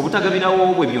butuufu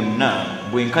obutagabirawo bwe byonna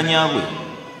bwenkanya bwe,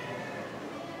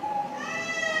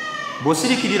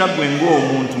 bw'osirikirira gwe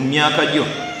ng'omuntu mu myaka gyo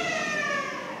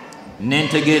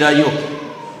n'entegeerayo,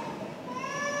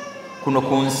 kuno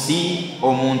ku nsi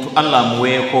omuntu Allah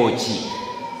amuweeko ki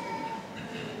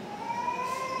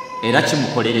era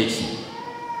kimukolere ki?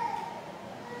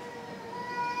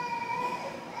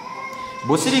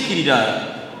 bw'osiriikirira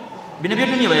bino bya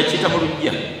duniya bayakiyita mu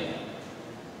lujja.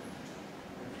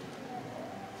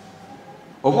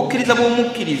 Obukkiriza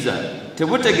bw'omukkiriza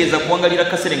tebutegeeza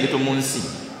kuwangalira kaserengeto mu nsi.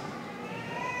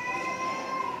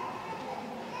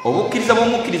 Obukkiriza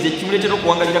bw'omukkiriza ekimuleetera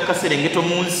okuwangalira kaserengeto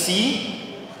mu nsi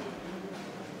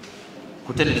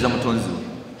kutendereza mutonzi we.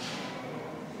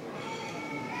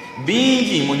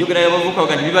 Bingi mu njogera y'abavubuka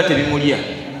baga nti biba tebimulya.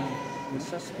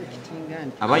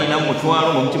 Abalina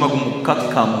mutwalo ng'omutima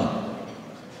gumukakkamu,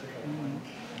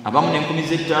 abamu n'enkumi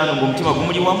z'ettaano ng'omutima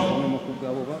gumuli wamu.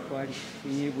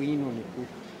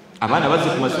 Abaana bazze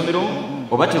ku masomero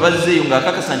oba tebazzeeyo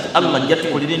ng'akakasa nti Allah ajja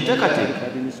tukolera enteekateeka.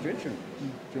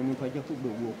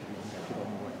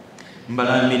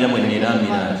 Mbalambira mwe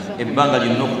neeramira ebbanga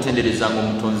lyonna okutenderezanga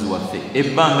omutonzi waffe,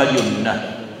 ebbanga lyonna,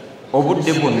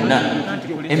 obudde bwonna,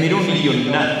 emirundi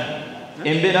gyonna,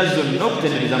 embeera zonna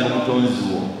okutenderezanga omutonzi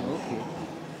wo.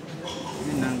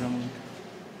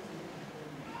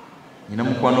 Nina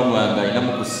mukwano gwange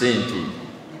alinamu ku ssente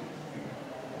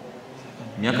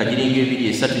emyaka giringa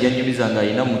 2-3 yanyumizanga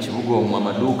alina mu kibuga omwo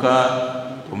amaduuka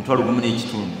 1.5,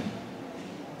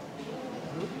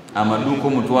 amaduuka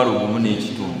 1.5.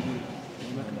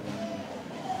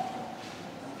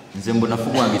 Nze mbunafu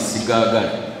gwange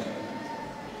sigaagala,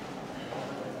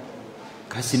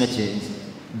 kasina kyenzi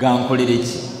gankolere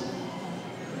ki?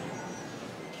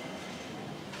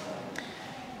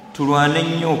 Tulwane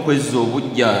nnyo okwezza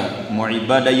obujja mu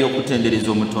ibaada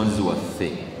y'okutendereza omutonzi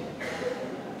waffe.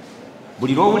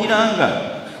 Buli lw'owuliranga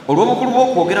olw'obukulu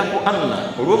bw'okwogera ku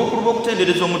Allah, olw'obukulu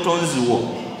bw'okutendereza omutonzi wo.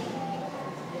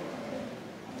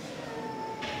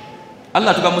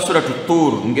 Allah tugamba mu suratu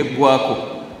Tur ng'eggwako,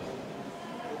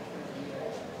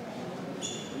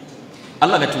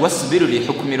 Allah gati wasbir li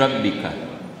hukmi rabbika,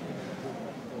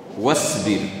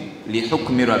 wasbir li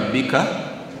hukmi rabbika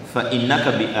fa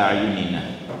innaka bi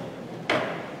a'yunina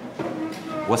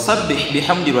wasabbih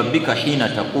bihamdi rabbika hina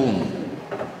taqum.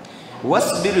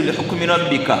 Wasbir li hukmi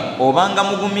rabbika, obanga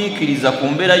mugumiikiriza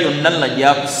ku mbeera yonna Allah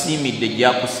gy'akusiimidde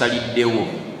gy'akusaliddewo.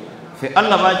 Ffe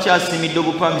Allah baakyasimidde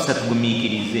obupangisa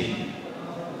tugumiikirize.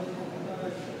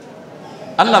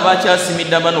 Allah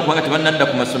baakyasimidde abaana okubanga tebannadda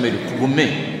ku masomero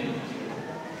tugume.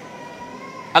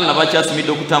 Allah bakyasimidde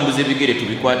okutambuza ebigere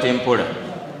tubikwate empola.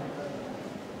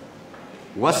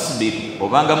 Wasbir,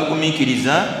 obanga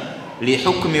mugumiikiriza li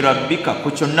hukmi rabbika, ku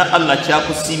kyonna Allah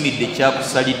kyakusiimidde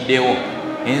kyakusaliddewo.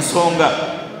 Ensonga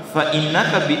fa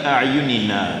innaka bi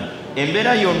a'yunina,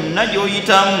 embeera yonna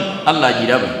gy'oyitamu Allah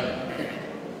agiraba.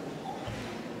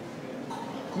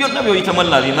 Byonna by'oyitamu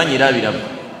Allah abimanyi era abiraba.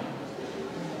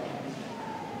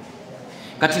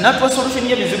 Kati natuwa solution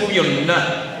y'ebizibu byonna.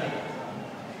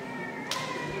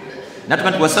 Natuka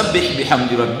nti wasabbih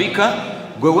bihamdi rabbika,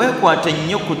 gwe weekwate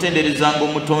nnyo kutenderezanga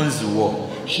omutonzi wo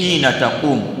hina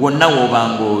taqum, wonna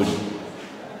w'obanga oli.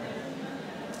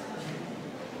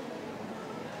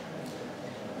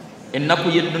 Ennaku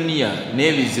y'edduniya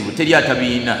n'ebizibu teri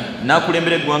atabiina,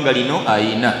 n'akulembera eggwanga lino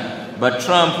ayina. Ba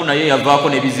Trump naye yavaako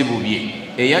n'ebizibu bye,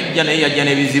 eyajja naye yajja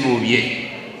n'ebizibu bye.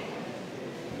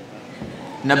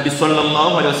 Nabbi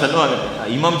sallallahu alaihi wasallam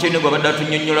Imam Kyene gwe abadde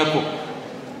atunnyonnyolako,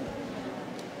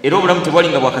 era obulamu tebwali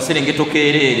nga bwakaserengeto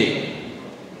keereere.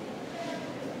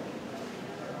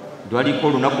 Lwaliko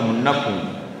olunaku mu nnaku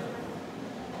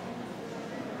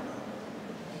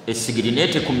essigiri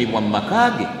neetekumibwa mu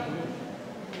maka ge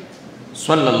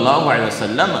sallallahu alaihi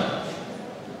wasallama.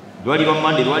 Lwali lwa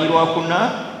Mande, lwali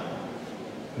lwakuna,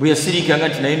 bwe yasiriikanga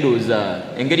nti naye ndowooza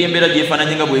engeri embeera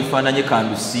gyefaananye nga bwefaananye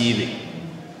kandusiibe.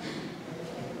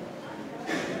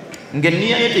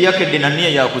 Ng'enniya ye teyakedde na nniya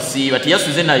yakusiiba,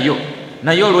 teyasuze nayo,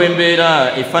 naye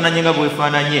olw'embeera efaananye nga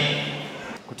bwefaananye.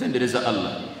 Kutendereza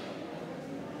Allah,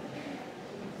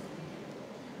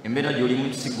 embeera gy'olimu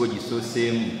kisiggo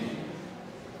gisooseemu,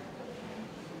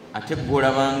 ate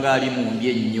gw'olabanga ali mu mbi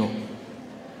ennyo.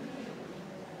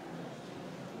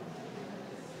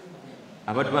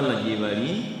 Abantu balla gye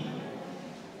bali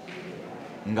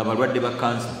nga balwadde ba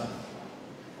kansa,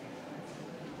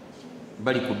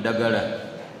 bali ku ddagala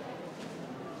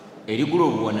erigula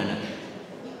obuwanana,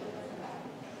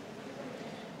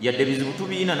 yadde bizibu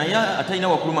tubiina, naye atalina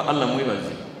wakuluma Allah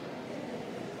mwebaze.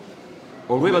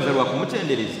 Olwebaza lwa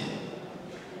kumutendereza.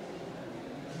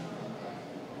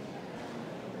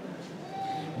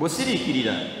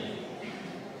 Bw'osiriikirira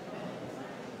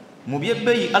mu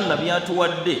byebbeeyi Allah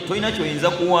byatuwadde, tolina kyoyinza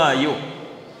kuwaayo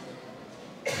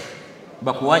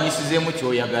bakuwanyisizeemu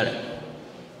kyoyagala.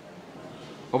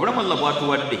 Obulamu Allah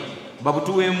bwatuwadde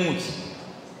babutuweemu ki?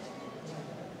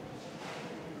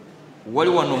 Wali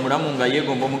wano omulamu nga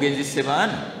yeegomba omugenzi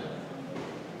Sebaana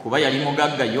kuba yali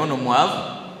mugagga, y'ono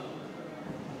mwavu.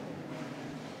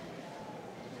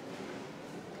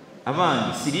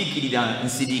 abange siriikirira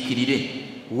nsiriikirire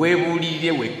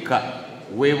weebuulirire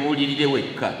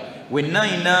wekka wenna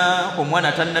ayina omwana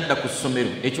atannadda ku ssomero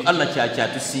ekyo Allah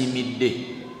kyatusiimidde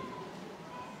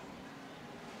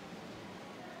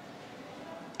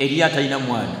eri atalina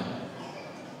mwana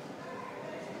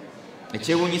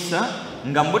ekyewuunyisa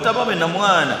nga mbutababe na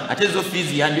mwana ate ezo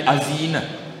fiizi yandi aziina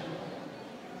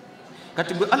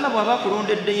kati gwe Allah bw'aba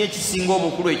akulondeddeyo ekisinga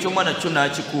obukulu eky'omwana kyo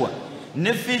n'akikuwa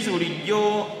ne fiizi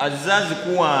bulijjo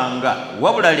azazikuwanga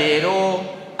wabula leero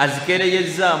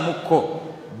azikeereyezzaamukko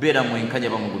beera mwenkanya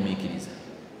bamugumiikiriza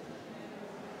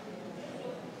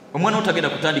omwana otagenda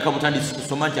kutandika butandisi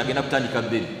kusoma nti agenda kutandika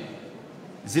bbiri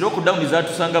ziro okudawuni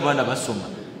zatusanga abaana basoma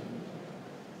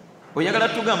oyagala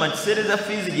tugamba nti seereza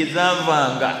fiizi gye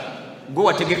zaavanga gwe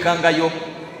wategekangayo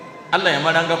Allah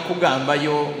yamalanga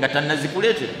kukugambayo nga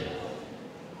tannazikuleetera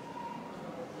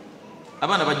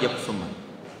abaana bajja kusoma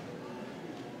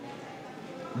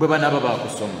bwe banaaba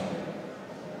baakusoma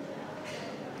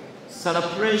sala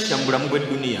pressure mu bulamu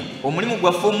bw'edduniya omulimu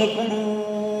gwaffe omukulu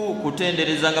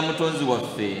kutenderezanga mutonzi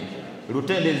waffe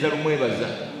lutendereza lumwebaza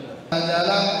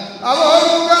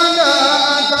abooluganda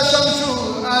anta shamsu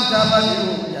anta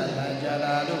badiru jalla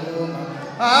jalaluhu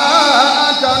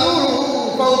anta nuru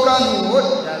fawqa nur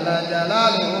jalla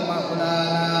jalaluhu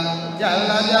maulana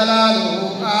jalla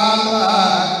jalaluhu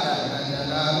Allah jalla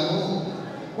jalaluhu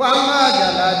wa ma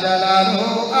jalla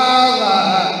jalaluhu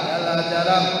Allah jalla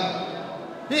jalaluhu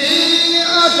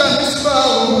anta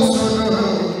misbahu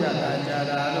sudur jalla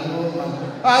jalaluhu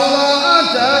Allah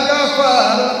anta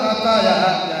ghafar khataya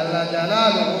jalla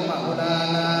jalaluhu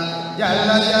maulana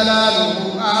jalla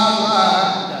jalaluhu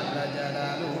Allah jalla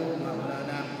jalaluhu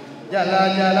maulana jalla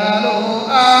jalaluhu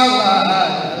Allah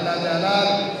jalla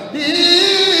jalaluhu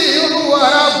huwa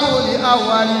rabbul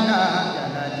awwalina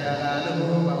jalla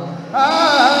jalaluhu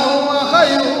huwa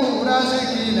khayru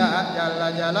razikina jalla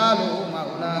jalaluhu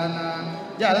maulana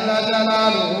jalla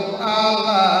jalaluhu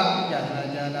Allah jalla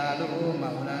jalaluhu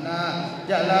maulana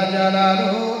jalla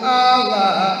jalaluhu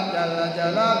Allah jalla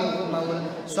jalaluhu maulana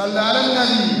salli ala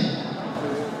nabi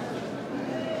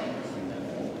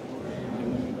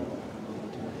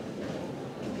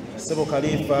Sebo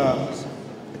Khalifa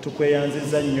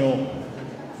tukweyanziza nnyo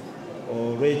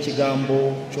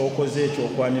olw'ekigambo ky'okoze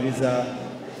ekyokwaniriza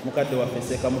mukadde waffe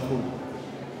Ssekamukulu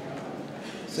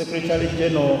Secretary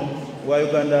General wa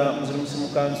Uganda Muslim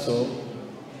Council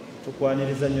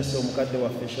tukwaniriza nnyo omukadde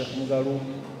waffe Sheikh Mugalu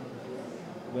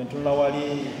bwe ntunula wali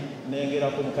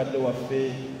nengerako mukadde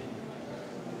waffe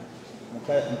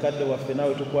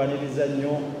naawe tukwaniriza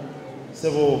nnyo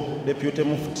Sebo Deputy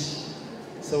Mufti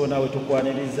Sebo naawe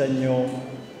tukwaniriza nnyo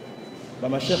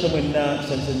bamashekhe mwenna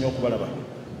tusanyusa nnyo okubalaba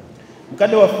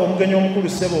mukadde waffe omugenyi omukulu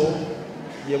Sebo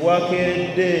gye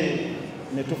bwakeeredde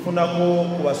ne tufunako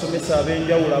ku basomesa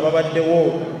ab'enjawulo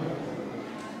ababaddewo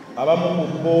abamu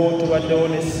ku bo tubaddewo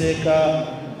ne Seeka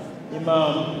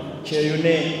IMAAM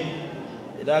KYEYUNE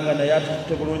era nga naye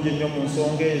atutte bulungi nnyo mu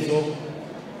nsonga ezo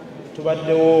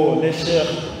tubaddewo ne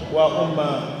Sheikh wa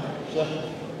Ummah Sheikh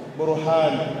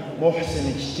BURHAN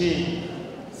MUHSIN KITI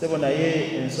Sebo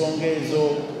naye ensonga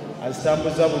ezo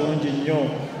azitambuza bulungi nnyo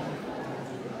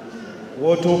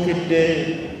wootuukidde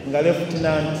nga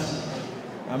Lieutenant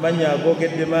amanya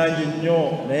agogedde mangi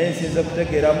nnyo naye nsinze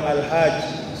kutegeeramu Alhaji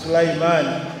SULAIMAN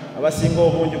abasinga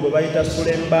obungi gwe bayita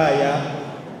Sulembaya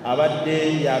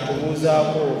abadde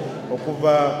yatubuuzaako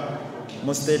okuva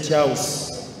mu State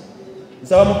House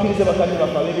nsaba mukkirize bakadde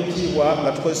baffe ab'ebitiibwa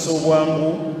nga tukozesa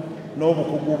obwangu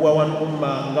n'obukugu bwa One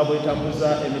Ummah nga bwetambuza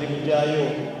emirimu gyayo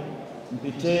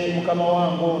mpite mukama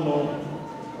wange ono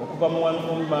okuva mu One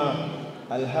Ummah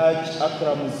Alhaji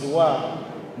Akram Ziwa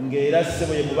ng'era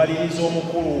Sebo ye mubaliriza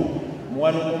omukulu mu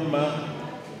One Ummah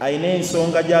ayina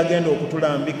ensonga gy'agenda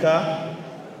okutulambika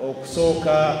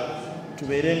okusooka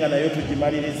tubeere nga nayo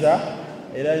tugimaliriza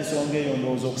era ensonga eyo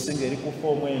ndowooza okusinga eri ku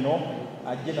foomu eno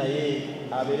ajje naye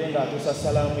abeere ng'atuusa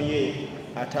salaamu ye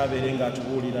ate abeere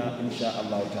ng'atubuulira insha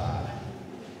allahu taala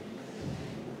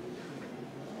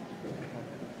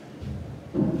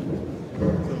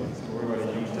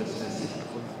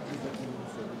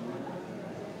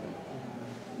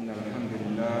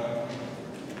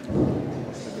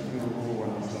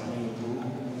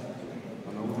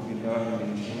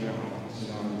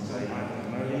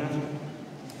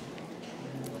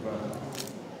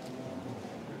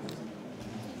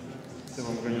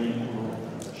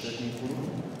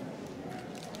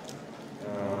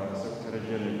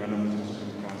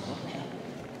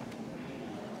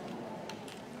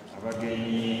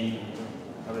abagenyi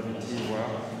ab'ebitiibwa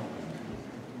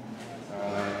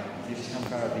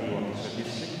district wa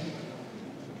District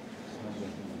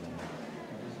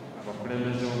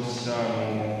abakulembeze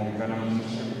b'obusiraamu Uganda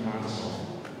Muslim Council,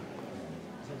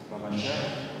 bamasha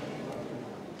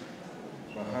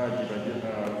bahaji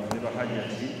ne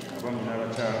bahajati abamu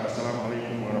n'abakyala, assalamu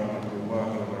alaikum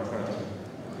warahmatullahi wabarakatuh.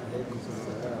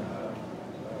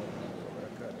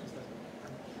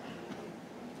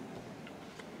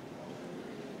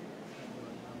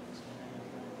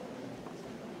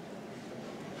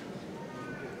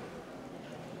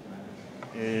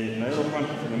 Naye olwokuba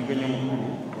ntufuna omugenyi omukulu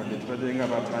wadde tubadde nga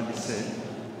batandise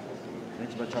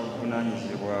n'ekiba kya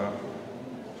buvunaanyizibwa,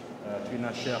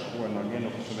 tulina Sheikh wano agenda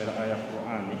okusomera aya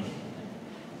Qur'ani,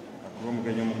 akuba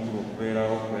omugenyi omukulu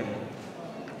okubeerawo kwe,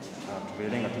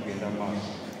 tubeere nga tugenda mu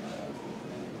maaso.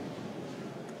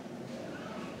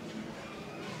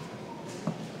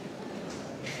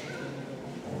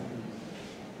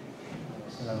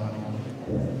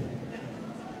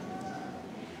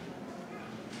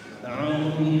 أعوذ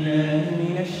بالله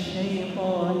من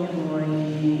الشيطان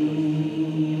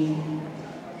الرجيم.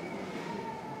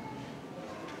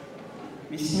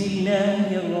 بسم الله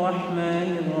الرحمن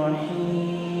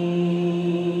الرحيم.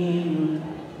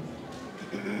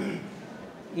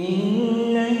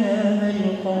 إن هذا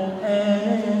القرآن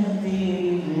يهدي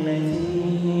للتي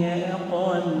هي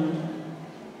أقوم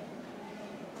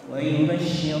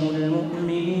ويبشر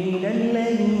المؤمنين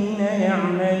الذين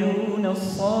يعملون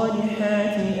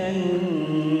الصالحات أن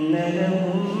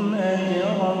لهم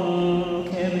أجرا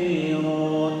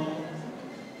كبيرا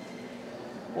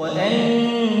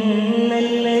وأن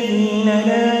الذين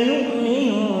لا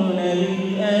يؤمنون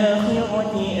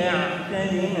بالآخرة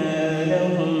أعتدنا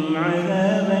لهم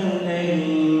عذابا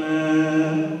أليما.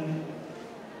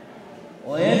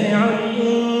 ويدعو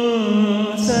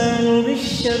الإنسان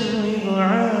بالشر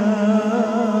دعاءه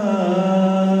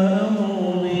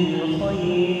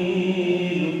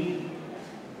بالخير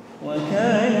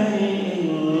وكان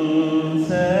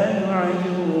الإنسان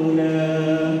عجولا.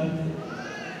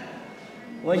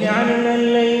 وجعلنا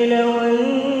الليل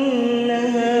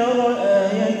والنهار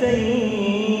آيتين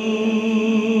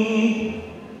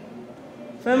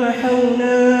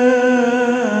فمحونا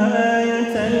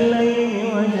آية الليل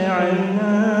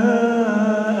وجعلنا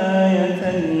آية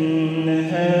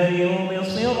النهار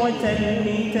مبصرة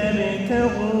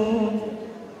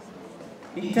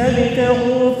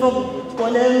لتبتغوا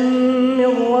فضلا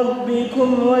من ربكم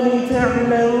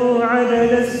ولتعلموا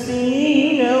عدد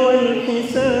السنين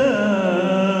والحساب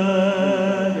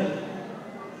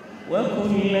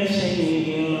وكل شيء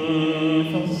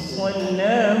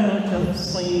فصلناه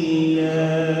تفصيلا.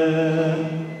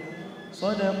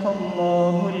 صدق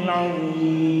الله العظيم.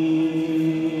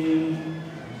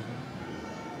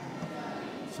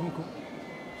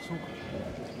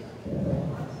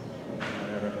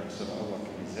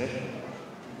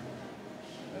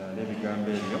 n'ebigambo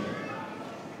ebyo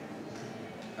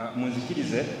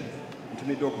munzikirize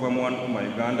ntumidde okuva mu Ummah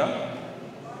Uganda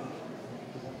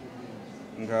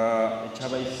nga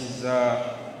ekyabayisizza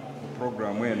ku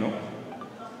puroguramu eno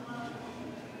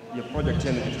ye purojekiti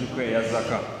eno gyetuliko eya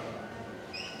Zaka.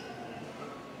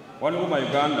 Ummah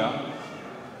Uganda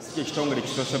si kye kitongole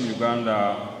kisoose mu Uganda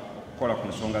okukola ku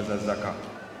nsonga za Zaka,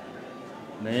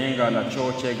 naye nga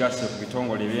nakyo kyegasse ku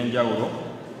bitongole ebyenjawulo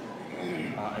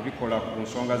ebikola ku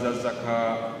nsonga za Zaka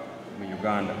mu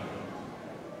Uganda.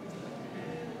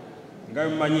 Nga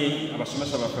mumanyi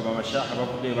abasomesa baffe bamashaha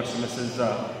bavudde basomesezza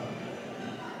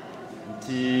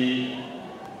nti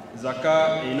Zaka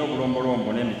erina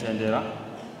obulombolombo n'emitendera,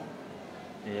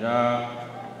 era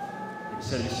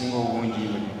ebiseera ebisinga obungi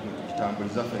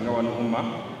kitambuliza ffe nga wano Ummah,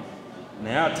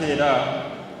 naye ate era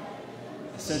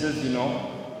esente zino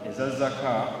eza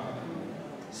Zaka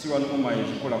si wano Ummah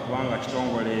ezikola, kubanga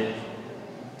kitongole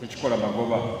tekikola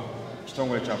magoba,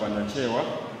 kitongole kya bannakyewa,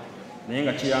 naye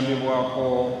nga kiyambibwako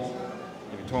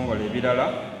ebitongole ebirala,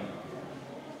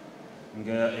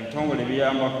 nga ebitongole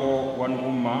biyambako wano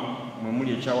Ummah mwe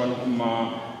muli ekya wano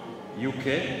Ummah UK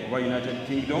oba United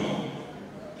Kingdom,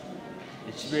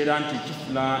 ekibeera nti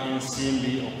kifuna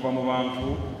ensimbi okuva mu bantu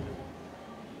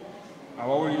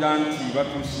abawulira nti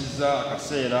batuusizza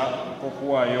akaseera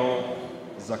ak'okuwaayo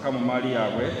Zaka mu maali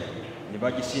yaabwe ne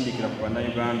bagisindikira ku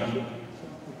bannayuganda.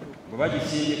 Bwe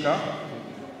bagisindika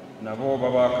nabo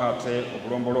babaako ate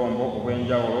obulombolombo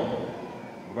obw'enjawulo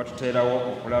bwe batuteerawo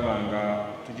okulaba nga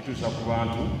tugituusa ku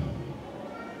bantu,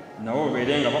 nabo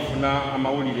babeere nga bafuna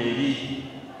amawulire eri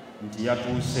nti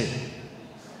yatuuse.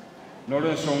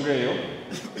 N'olw'ensonga eyo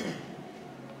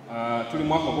tuli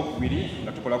mwaka ogwokubiri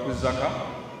nga tukola ku Zaka,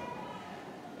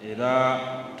 era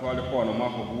twaliko wano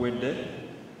omwaka oguwedde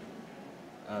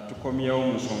tukomyewo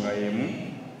mu nsonga y'emu,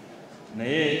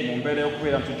 naye mu mbeera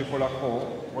y'okubeera nti tugikolako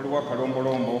waliwo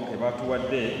akalombolombo ke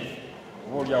baatuwadde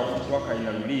obaolyawo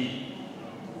twakayina luli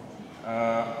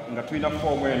nga tulina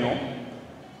foomu eno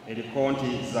eriko nti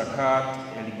zakat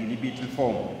eligibility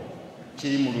form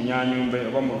kiri mu lunyanyumbe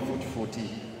oba mu lufuutifuuti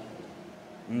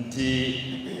nti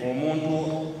omuntu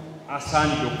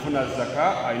asaanidde okufuna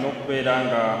zaka alina okubeera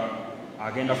nga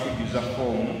agenda kujjuza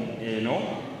foomu eno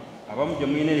abamu gye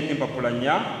mulina eriko empapula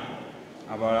 4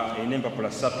 abala erina empapula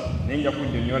 3 naye nja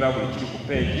kunnyonnyola buli kiri ku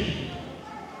peegi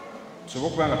tusobola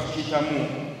okuba nga tukiyitamu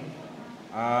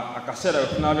akaseera we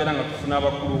tunaabeera nga tufuna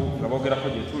abakulu nga boogerako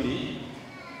gye tuli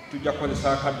tujja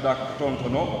kukozesa akadde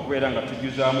akatonotono okubeera nga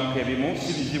tujjuzaamuko ebimu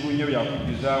si bizibu nnyo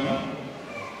byakujjuzaamu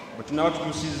bwe tunaaba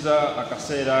tutuusizza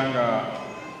akaseera nga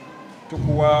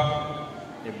tukuwa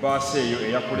ebbaasa eyo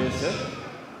eyakuleese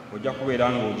ojja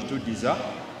kubeera nga ogituddiza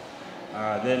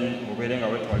then obeere nga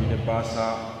weetwalira ebbaasa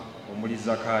omuli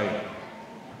zakaayo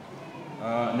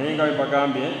naye nga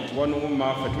bwebagambye nti wano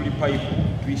Ummah ffe tuli payipu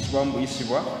tuyisibwa mu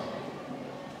buyisibwa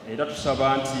era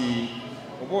tusaba nti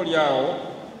oba oliawo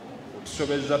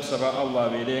otusobezza tusaba Allah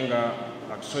abeere nga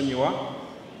atusonyiwa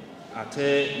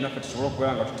ate naffe tusobole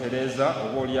okubeera nga tutereeza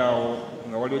oba oliawo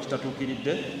nga waliwo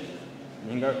kitatuukiridde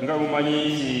nga mumanyi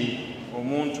nti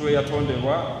omuntu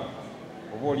eyatondebwa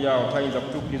oba oliawo tayinza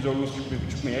kutuukiriza oluusi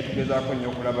 10 naye tugezaako nnyo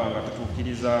okulaba nga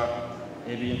tutuukiriza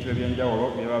ebintu ebyenjawulo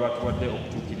bye baba batuwadde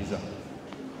okutuukiriza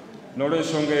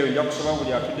n'olwensonga eyo nja kusaba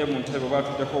buli atudde mu ntebe oba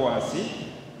atuddeko wansi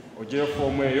ogyeyo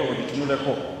foomu eyo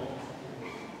ogitunuleko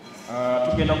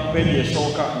tugenda ku peegi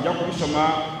esooka nja kubisoma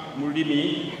mu lulimi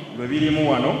lwe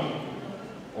birimu wano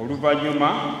oluvannyuma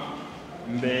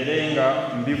mbeere nga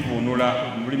mbivuunula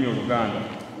mu lulimi Oluganda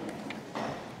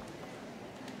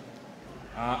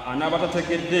anaaba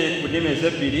tategedde ku nnimi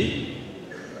ezebbiri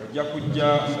ojja kujja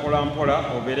mpola mpola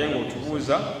obeere nga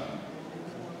otubuuza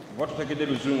oba tutegedde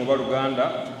Luzungu oba Luganda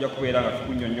tujja kubeera nga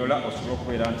tukunnyonnyola osobole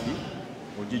okubeera nti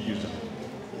ogijjuza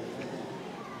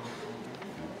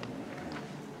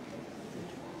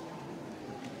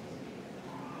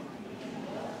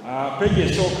peegi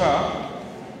esooka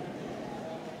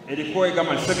eriko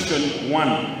egamba section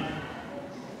 1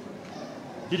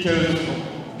 details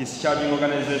of discharging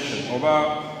organization oba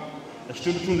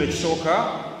ekitundutundu ekisooka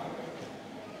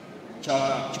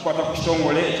kikwata ku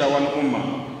kitongole ekya wano Ummah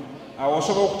awo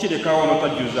osobola okukirekawo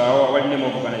n'otajjuzaawo awali name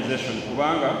of organization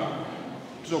kubanga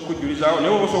tusobola okujjulizaawo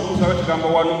naye oba osobola okuzzaawo ekigambo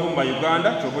wano Ummah Uganda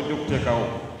kyoba ojja okuteekawo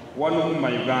wano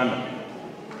Ummah Uganda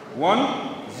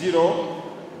 10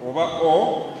 oba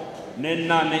o ne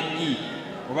e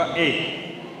oba a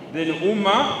then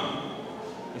Ummah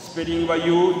spelling by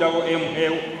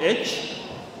UMMAH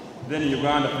then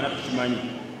Uganda fena tukimanyi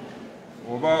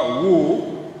oba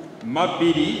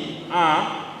mabiri a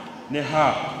ne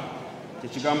ha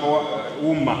kyekigambo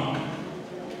Ummah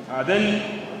then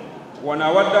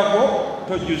wanaawaddako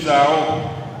tojjuzaawo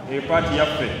eyo paati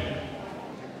yaffe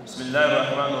bismillahi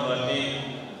rahmani rahim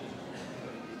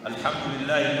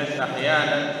alhamdulillahi alladhi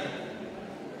ahyana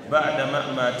ba'da ma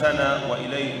amatana wa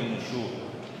ilayhi nushur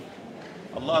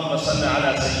اللهم صل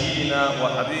على سيدنا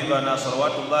وحبيبنا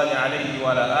صلوات الله عليه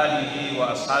وعلى آله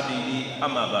وأصحابه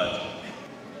أما بعد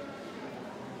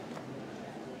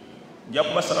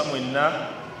njakuba salamu enna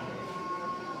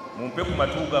mumpe ku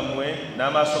matu gammwe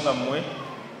n'amaaso gammwe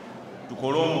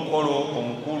tukole omukolo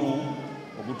omukulu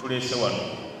ogutuleese wano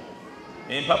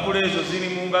empapula ezo ziri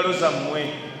mu ngalo zammwe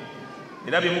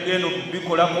era bye mugenda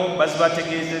okubikolako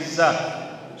bazibategeezezza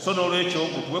so n'olwekyo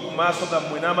mutuwe ku maaso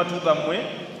gammwe n'amatu gammwe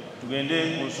tugende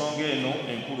ku nsonga eno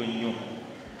enkulu ennyo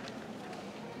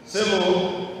sebo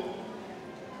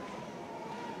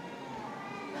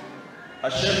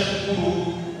Sheikh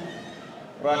mukulu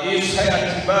Rais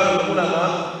Hayat Kibaru Ulama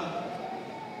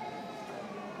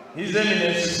His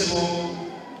Eminence Sebo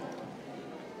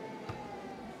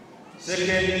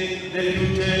Second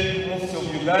Deputy Mufti of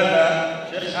Uganda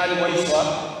Sheikh Ali Waiswa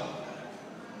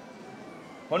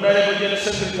Honorable General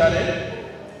Secretary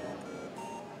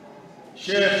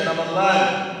Sheikh Ramadan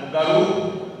Mugalu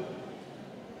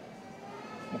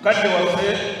mukadde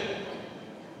waffe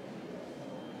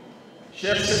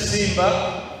Sheikh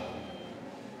Sesimba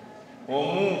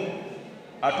omu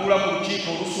atuula ku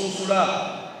lukiiko olusunsula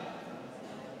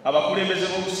abakulembeze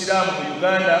b'obusiraamu mu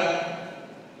Uganda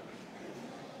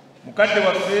mukadde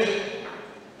waffe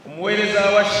omuweereza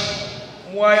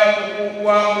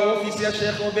wa ofiisi ya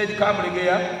Sheikh Obed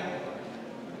Kamulegeya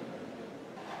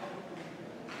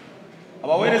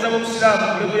abaweereza b'obusiraamu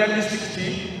ku lebo ya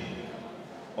disitulikiti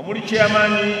omuli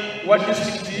chairman wa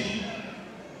disitulikiti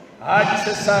Haji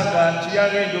Sesanga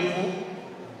Kiryanga Enjovu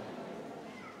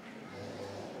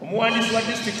omuwandiisi wa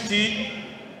disitulikiti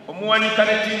omuwanika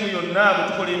ne ttiimu yonna bwe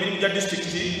tukola emirimu gya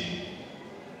disitulikiti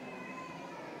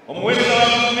omuweereza wa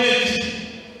gavumenti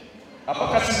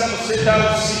bakasiza mu State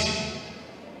House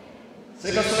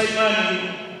Seka Sulaimani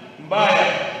Mbaya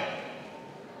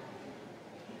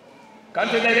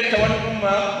Kante director wa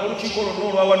Ummah olukiiko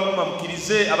lwonna olwa Ummah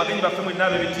mukirize abagenyi baffe mwenna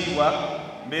ab'ebitiibwa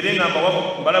mbere ngamba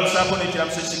mbalamusako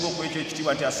n'ekiramuso ekisinga okwekyo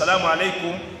ekitiibwa nti assalamu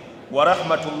alaikum wa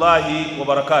rahmatullahi wa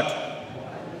barakatuh.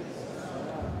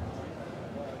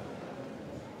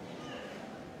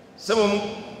 Sebo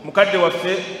mukadde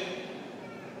waffe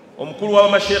omukulu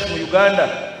w'abamasheekh mu Uganda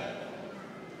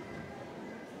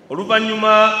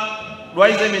oluvannyuma lwa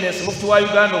His Eminence Mufti wa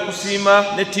Uganda okusiima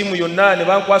ne ttiimu yonna ne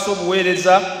bankwasa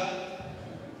obuweereza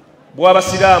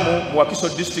bw'abasiraamu mu Wakiso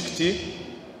district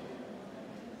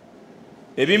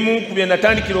ebimu ku bye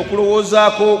natandikira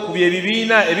okulowoozaako ku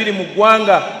byebibiina ebiri mu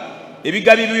ggwanga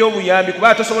ebigabi by'obuyambi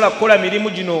kuba tosobola kukola mirimu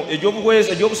gino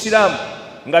egy'obusiraamu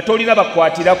nga tolina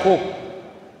bakwatirako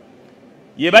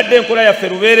yebadde enkola yaffe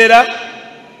lubeerera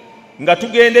nga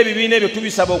tugenda ebibiina ebyo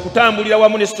tubisaba okutambulira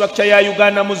wamu ne structure ya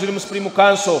Uganda Muslim Supreme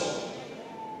Council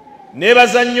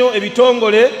neebaza nnyo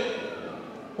ebitongole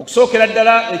okusookera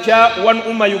ddala ekya One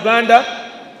Ummah Uganda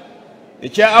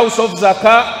ekya House of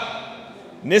Zakat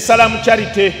ne Salam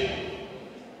Charity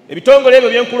ebitongole ebyo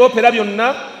byenkuloopera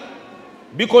byonna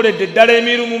bikoledde ddala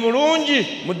emirimu mulungi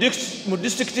mu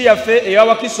district yaffe eya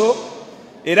Wakiso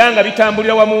era nga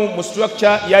bitambulira wamu mu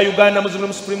structure ya Uganda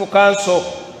Muslim Supreme Council.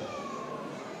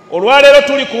 Olwaleero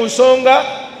tuli ku nsonga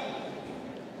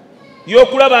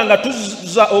y'okulaba nga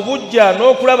tuzza obujja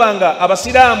n'okulaba nga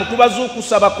abasiraamu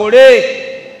tubazuukusa bakole,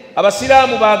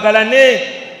 abasiraamu baagalane,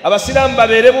 abasiraamu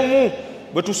babeere bumu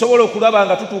bwe tusobola okulaba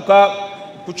nga tutuuka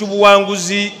ku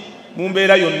kibuwanguzi mu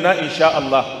mbeera yonna insha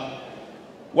Allah.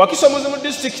 Wakiso Muslim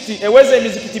District eweza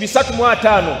emizikiti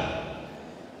 305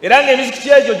 era ng'emizikiti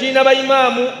egyo girina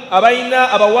bayimaamu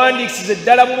abalina abawandiikisize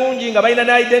ddala bulungi nga balina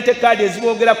n'identity card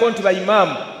eziboogerako nti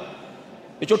bayimaamu.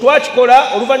 Ekyo twakikola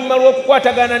oluvannyuma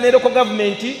lw'okukwatagana ne local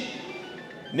government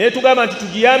ne tugamba nti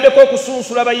tugiyambeko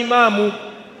okusunsula bayimaamu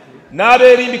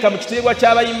n'abeerimbika mu kitiibwa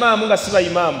ky'abayimaamu nga si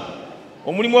bayimaamu.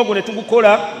 Omulimu ogwo ne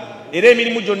tugukola era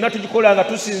emirimu gyonna tugikola nga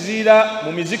tusinziira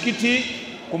mu mizikiti,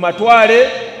 ku matwale,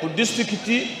 ku district,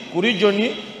 ku region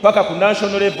paka ku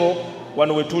national level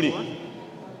wano we tuli.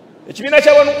 Ekibiina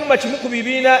kya One Ummah kimu ku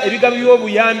bibiina ebigabi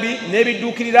by'obuyambi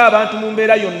n'ebidduukirira abantu mu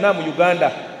mbeera yonna mu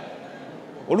Uganda.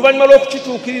 Oluvannyuma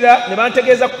lw'okukituukirira ne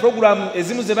bantegeeza ku puroguramu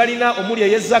ezimu ze balina omuli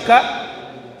ey'ezzaka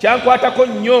kyankwatako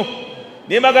nnyo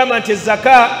ne mbagamba nti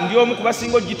ezzaka ndi omu ku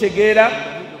basinga ogitegeera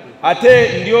ate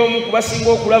ndi omu ku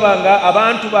basinga okulaba nga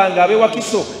abantu bange ab'e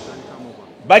Wakiso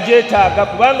bagyetaaga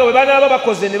kubanga bwe banaaba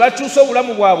bakoze ne bakyusa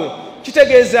obulamu bwabwe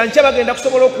kitegeeza nkya bagenda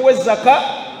kusobola okuwa ezzaka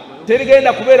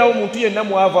terigenda kubeerawo muntu yenna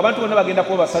mwavu, abantu bonna bagenda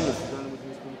kuba basanyufu.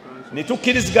 Ne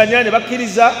tukkiriziganya ne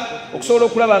bakkiriza okusobola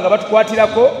okulaba nga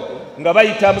batukwatirako nga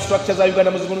bayita mu structure za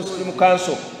Uganda Muslim Supreme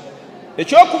Council.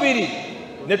 Ekyokubiri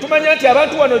ne tumanya nti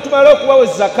abantu wano tumala okubawa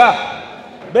ezzaka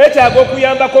beetaaga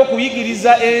okuyambako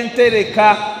okuyigiriza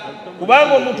entereka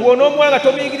kubanga omuntu wona omwanga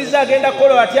tomuyigiriza agenda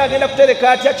kukola atya agenda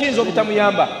kutereka atya kiyinza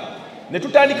obutamuyamba. Ne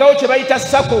tutandikawo kye bayita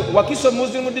SACCO, Wakiso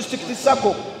Muslim District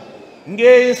SACCO,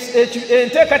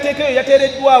 ng'enteekateeka eyo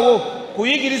yateereddwawo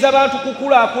kuyigiriza abantu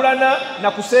kukulaakulana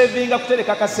na kusevinga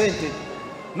kutereka kasente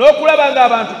n'okulaba nga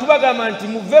abantu tubagamba nti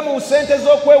muve mu ssente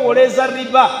z'okwewoleeza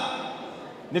riba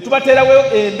ne tubateerawo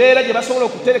embeera gye basobola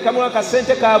okuterekamu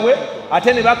akasente kaabwe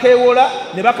ate ne bakeewola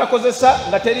ne bakakozesa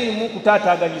nga teriimu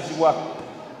kutaataaganyizibwa.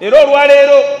 Era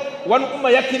olwaleero One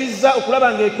Ummah yakkiriza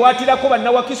okulaba ng'ekwatirako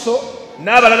bannawakiso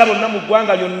n'abalala bonna mu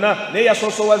ggwanga lyonna naye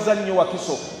yasoosowaza nnyo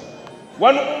Wakiso.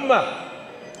 One Ummah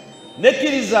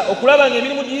nekkiriza okulaba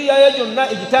ng'emirimu giyayo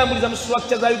gyonna egitambuliza mu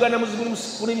structure za Uganda Muslim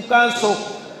Supreme Council.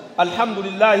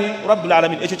 Alhamdulillahi Rabbil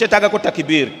Alamin. Ekyo kyetaagako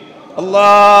takbir.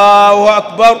 Allahu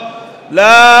Akbar.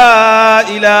 La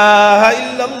ilaha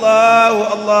illa Allah.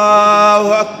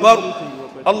 Allahu Akbar.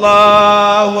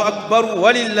 Allahu Akbar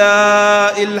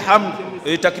walillahil hamd.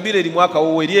 Takbir eri mwaka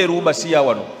wowe eri erumba si ya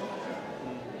wano.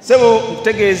 Sebo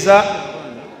nkutegeeza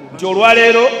nti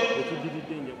olwaleero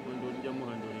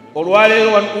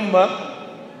One Ummah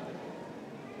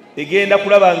egenda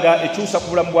kulaba nga ekyusa ku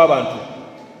bulamu bw'abantu.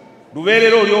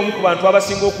 Lubeerera oli omu ku bantu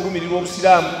abasinga okulumirirwa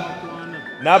obusiraamu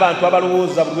n'abantu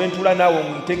abalowooza buli lwentula naawe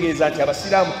omutegeeza nti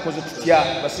abasiraamu tukoze tutya,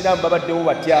 abasiraamu babaddewo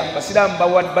batya, abasiraamu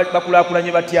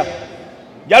bakulaakulanye batya.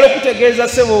 Njala okutegeeza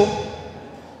ssebo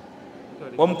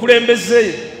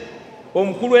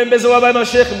omukulembeze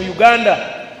w'abamasheekhe mu Uganda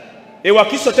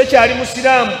ewakiso tekyali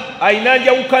musiraamu ayina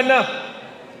njawukana.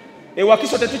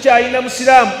 Ewakiso tetukyalina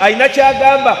musiraamu ayina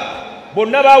kyagamba.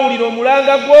 Bonna baawulira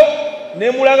omulanga gwo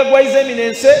n'emulanga gwa His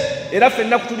Eminence era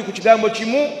ffenna tuli ku kigambo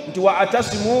kimu nti wa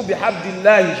atasimu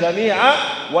bihabdillahi jamia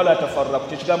wala tafarraku.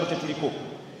 Kye kigambo kye tuliko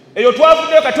eyo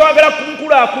twavuddeyo katwagala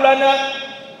kunkulaakulana.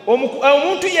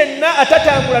 Omuntu yenna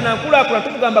atatambula na nkulaakulana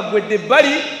tumugamba gwedde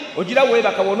ebbali ogira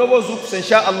weebaka bw'onooba ozuukusa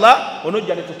insha Allah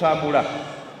onojja ne tutambula.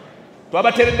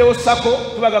 Twabateereddewo sako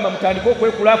tubagamba mutandike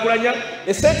okwekulaakulanya,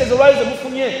 essente zolwali ze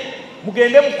mufunye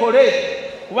mugende mukole,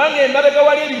 kubanga emabega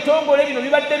wali ebitongole bino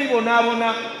bibadde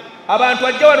bibonaabona. Abantu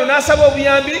ajja wano n'asaba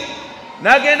obuyambi,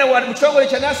 n'agenda mu kitongole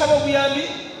kya n'asaba obuyambi,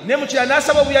 ne mu kirala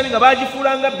n'asaba obuyambi nga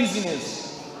baagifuulanga bizinesi.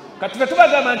 Kati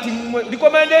tubagamba nti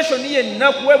recommendation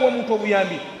yenna kuweebwa omuntu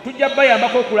obuyambi tujja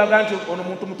bayambako okulaga nti ono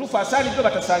muntu mutuufu asaaniddwe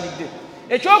batasaanidde.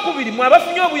 Ekyokubiri, mwe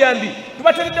abafunye obuyambi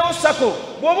tubateereddewo sako.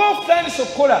 Bw'oba otandise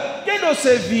okukola genda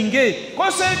osevinge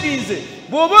kosevinze.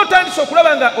 Bw'oba otandise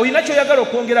okulaba nga olina ky'oyagala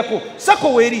okwongerako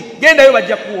sako weeri gendayo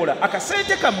bajja kuwola.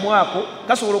 Akasente kammwe ako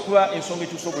kasobola okuba ensonga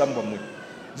ekyusa obulamu bwammwe.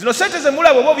 Zino sente ze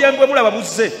mulaba oba obuyambi bwe mulaba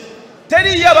buzze,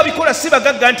 teriyo ababikola si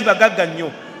bagagga nti bagagga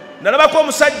nnyo. Nalabako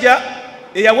omusajja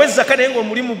eyaweza naye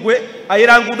ng'omulimu gwe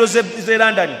ayera nguudo z'e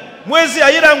London, mwezi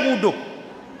ayera nguudo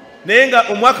naye nga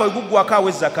omwaka we guggwako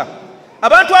awezaka.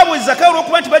 Abantu abo ezaka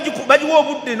olw'okuba nti bagiwa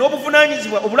obudde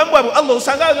n'obuvunaanyizibwa obulamu bwabwe Allah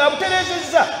osanga nga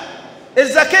abutereezezza.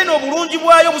 Ezaka eno obulungi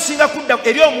bwayo businga kudda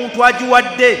eri omuntu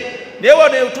agiwadde. Naye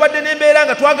wano tubadde n'embeera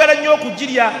nga twagala nnyo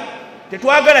okugirya,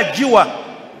 tetwagala giwa.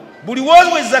 Buli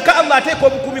woowe ezaka Allah ateeka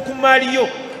obukumi ku maali yo,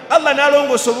 Allah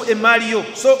n'alongoosa emmaali yo,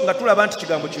 so nga tulaba nti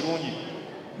kigambo kirungi.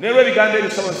 Naye lw'ebigambo ebyo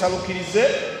nsabukirize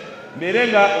mbeere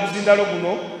nga omuzindalo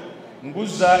guno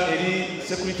nguzza eri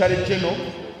Secretary General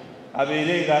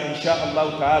abeere nga insha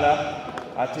Allahu taala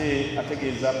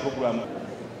ategeeza programu.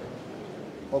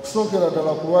 Okusookera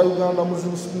ddala ku lwa Uganda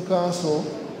Muslim Council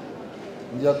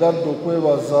njagadde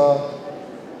okwebaza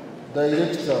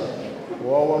Director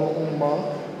wa wano Ummah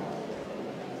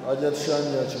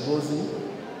Shiekh Kigozi.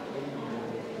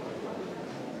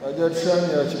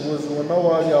 Shiekh Kigozi wonna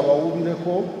waali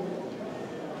abawubireko,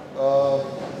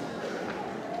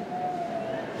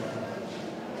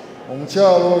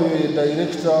 omukyalo oyo ye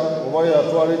Director oba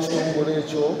yatwala ekitongole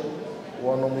ekyo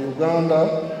wano mu Uganda.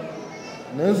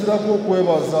 Nenzirako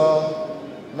okwebaza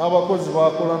n'abakozi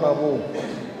bakola nabo,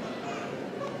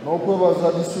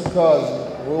 n'okwebaza District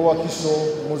ow'Ewakiso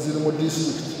muziri mu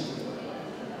district,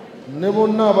 ne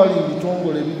bonna abali mu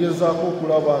bitongole ebigezaako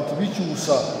okulaba nti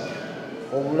bikyusa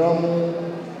obulamu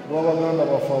bw'Abaganda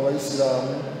baffe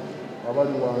Abaisiraamu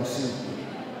abali wansi.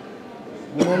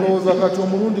 Guno ndowooza kati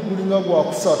omulundi gulinga gwa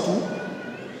kusatu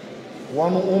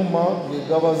wano Ummah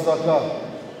ng'egaba zaka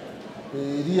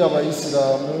eri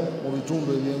Abaisiraamu mu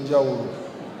bitundu eby'enjawulo.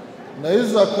 Naye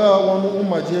zaka wano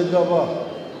Ummah gy'egaba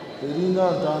eringa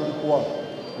ntandikwa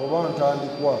oba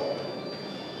ntandikwa.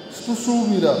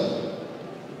 Situsuubira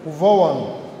kuva wano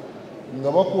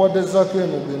nga bakuwadde zaka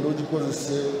eno genda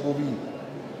ogikozese bubi.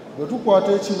 Bwe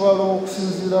tukwata ekibalo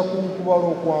okusinziira ku kubala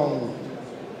okwangu,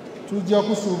 tujja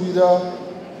kusuubira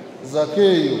zaka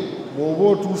eyo bw'oba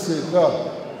otuuse eka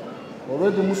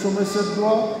olwedde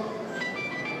musomeseddwa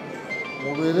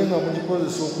mubeere nga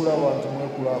mugikozesa okulaba nti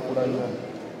mwekulaakulanya.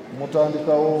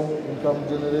 Mutandikawo income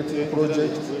generating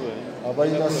project,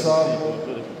 abalina saago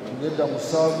ngedda mu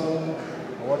saago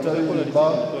awatali riba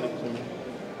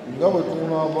nga bwe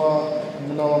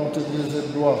tunaba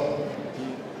mutegeezeddwa.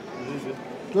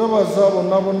 Twebaza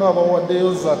bonna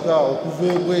abawaddeyo zaka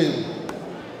okuva ebweru,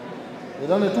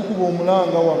 era ne tukuba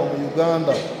omulanga wano mu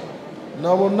Uganda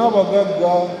na bonna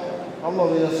abagagga Allah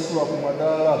be yasitula ku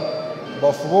madaala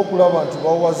bafube okulaba nti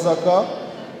bawa zaka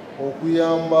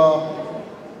okuyamba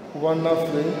ku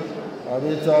bannaffe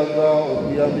abeetaaga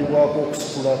okuyambibwako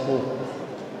okusitulako.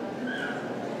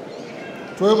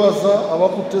 Twebaza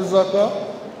abakutte zaka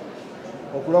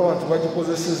okulaba nti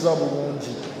bagikozeseza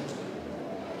bulungi,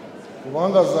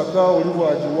 kubanga zaka oli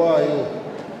bwagiwaayo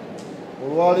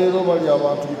olwaleero bali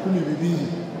abantu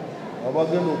 200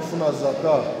 abagenda okufuna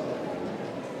zaka,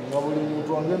 nga buli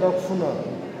muntu agenda kufuna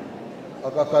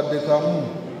akakadde kamu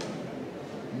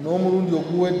n'omulundi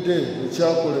oguwedde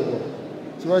ekyakolebwa,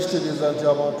 kiba kitegeeza nti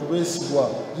abantu beesigwa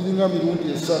giringa mirundi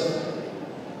 3.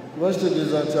 Kiba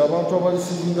kitegeeza nti abantu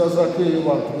abalisizinga zaka eyo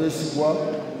bantu beesigwa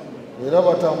era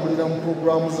batambulira mu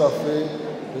puroguramu zaffe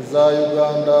eza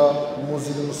Uganda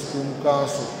Muslim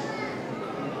Council.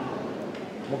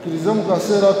 Mukkirize mu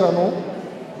kaseera kano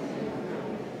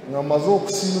nga mmaze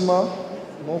okusiima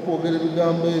n'okwogera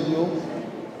ebigambo ebyo,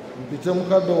 mpite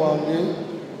mukadde wange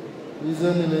His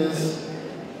Eminence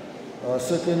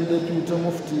Second Deputy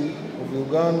Mufti of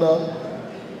Uganda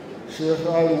Sheikh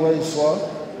Erias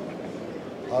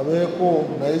abeeko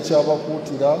naye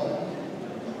kyabakuutira,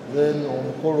 then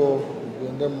omukolo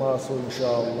gugende mu maaso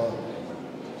inshallah.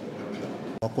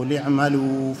 وقل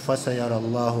اعملوا فسيرى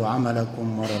الله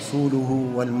عملكم ورسوله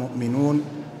والمؤمنون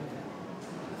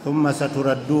ثم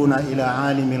ستردون إلى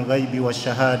عالم الغيب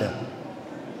والشهادة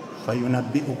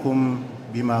فينبئكم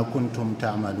بما كنتم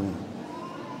تعملون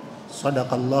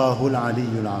صدق الله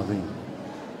العلي العظيم.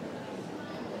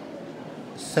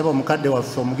 Sebo mukadde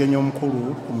waffe omugenyi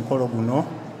omukulu ku mukolo guno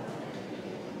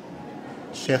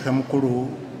Sheikh mukulu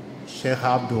Sheikh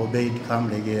Abdul Obeid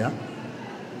Kamlegeya,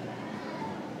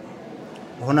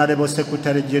 Honorable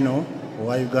Secretary General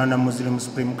wa Uganda Muslim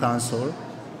Supreme Council,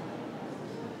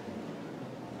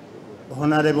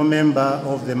 Honorable Member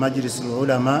of the Majlis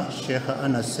al-Ulama Sheikh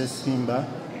Anas Sesimba,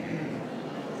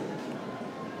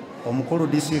 Omukulu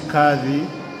DC Kadhi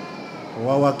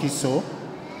wa Wakiso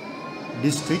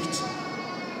District,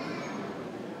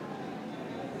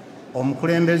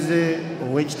 omukulembeze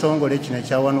ow'ekitongole kino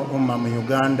ekya wano Ummah mu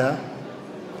Uganda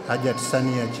Hajat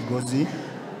Sania Kigozi,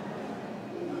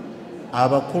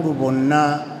 abakulu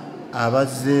bonna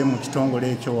abazze mu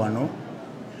kitongole ekyo wano,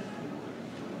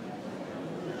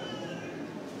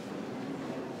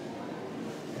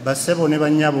 bassebo ne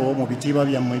bannyabo mu bitiibwa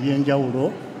byammwe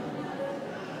eby'enjawulo,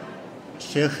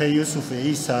 Sheikh Yusuf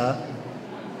Isa,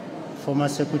 former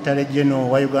Secretary General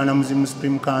wa Uganda Muslim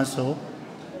Supreme Council,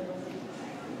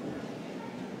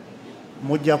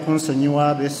 mujja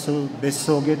kunsonyiwa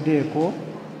bessoogeddeeko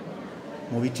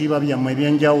mu bitiibwa byammwe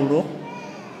eby'enjawulo.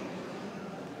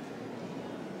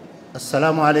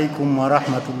 Assalamu alaikum wa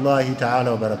rahmatullahi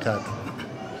ta'ala wa barakatuh.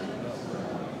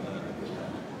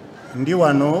 Ndi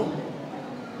wano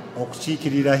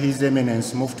okukiikirira His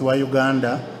Eminence Mufti wa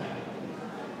Uganda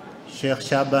Sheikh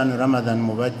Shaban Ramadan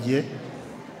Mubajje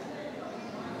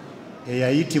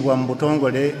eyayitibwa mu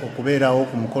butongole okubeerawo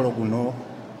ku mukolo guno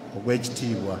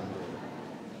ogw'ekitiibwa.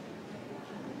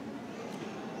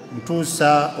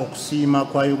 Ntuusa okusiima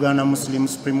kwa Uganda Muslim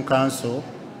Supreme Council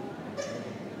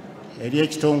eri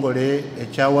ekitongole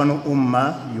ekya wano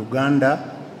Ummah Uganda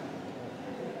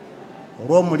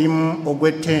olw'omulimu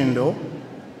ogw'ettendo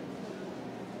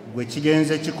gwe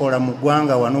kigenze kikola mu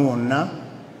ggwanga wano wonna,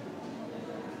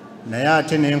 naye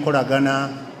ate n'enkolagana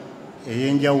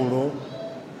ey'enjawulo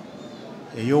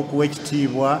ey'okuwa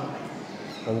ekitiibwa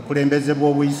obukulembeze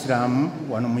bw'Obuyisiraamu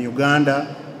wano mu Uganda,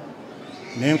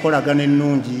 n'enkolagana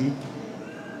ennungi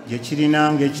gye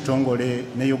kirina ng'ekitongole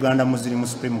ne Uganda Muslim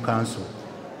Supreme Council.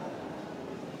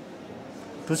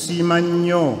 Tusiima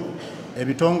nnyo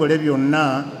ebitongole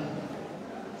byonna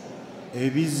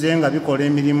ebizze nga bikola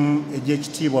emirimu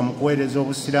egy'ekitiibwa mu kuweereza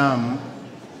obusiraamu,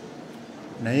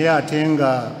 naye ate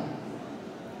nga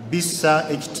bissa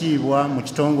ekitiibwa mu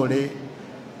kitongole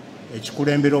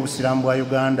ekikulembera obusiraamu bwa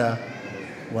Uganda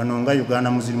wano nga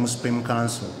Uganda Muslim Supreme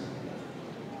Council.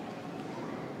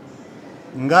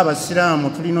 Ng'abasiraamu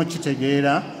tulina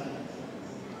okitegeera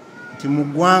nti mu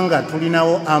ggwanga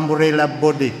tulinawo umbrella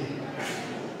body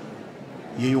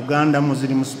ye Uganda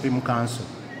Muslim Supreme Council.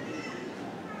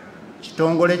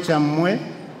 Kitongole kyammwe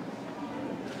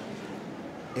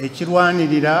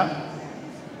ekirwanirira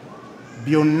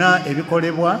byonna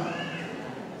ebikolebwa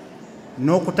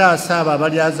n'okutaasa abo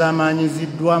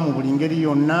abalyazaamaanyiziddwa mu buli ngeri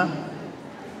yonna,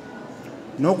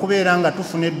 n'okubeera nga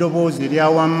tufuna eddoboozi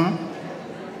eryawamu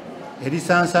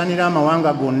erisansaanira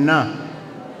amawanga gonna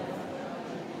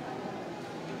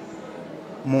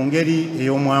mu ngeri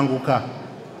ey'omwanguka.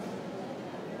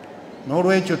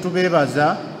 N'olwekyo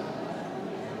tubeebaza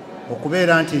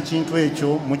okubeera nti ekintu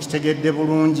ekyo mukitegedde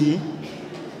bulungi,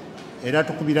 era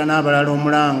tukubira n'abalala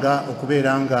omulanga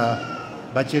okubeera nga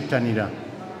bakyettanira.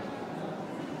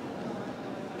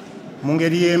 Mu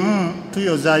ngeri emu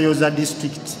tuyozaayoza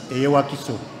disitulikiti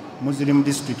ey'Ewakiso, Muslim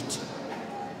District,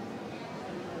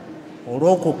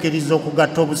 olw'okukkiriza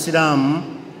okugatta obusiraamu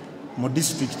mu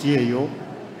disitulikiti eyo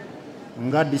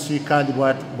nga disitulikati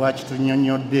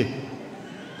bwakitunnyonnyodde.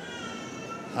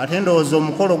 Ate ndowooza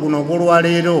omukolo guno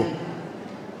ogw'olwaleero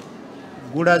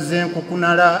gulaze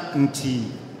nkukunala nti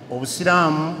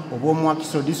obusiraamu obw'omu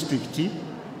Wakiso disitulikiti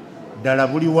ddala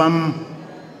buli wamu.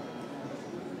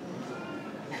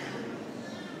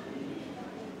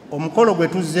 Omukolo gwe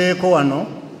tuzzeeko wano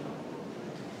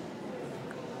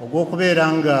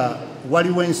ogw'okubeera nga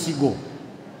waliwo ensigo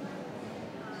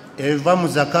eva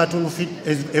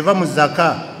mu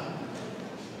zaka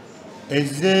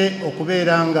ezze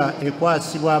okubeera nga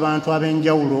ekwasibwa abantu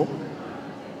ab'enjawulo,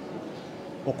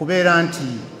 okubeera nti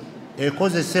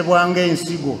ekozesebwa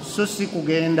ng'ensigo so si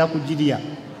kugenda kugirya.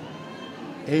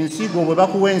 Ensigo bwe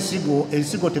bakuwa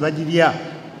ensigo tebagirya,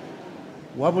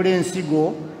 wabula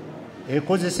ensigo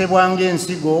ekozesebwa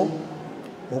ng'ensigo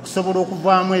okusobola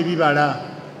okuvaamu ebibala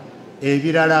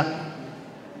ebirala.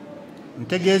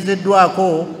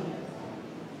 Ntegeezeddwako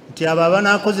nti abo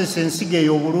abanaakozesa ensigo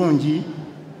eyo obulungi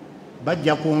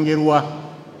bajja kwongerwa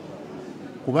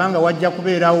ku kubanga wajja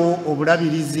kubeerawo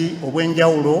obulabirizi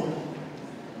obw'enjawulo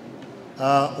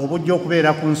obujja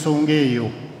okubeera ku nsonga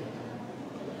eyo.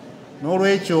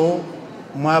 N'olwekyo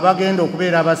mwabagenda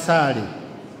okubeera abasaale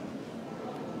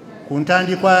ku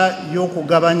ntandikwa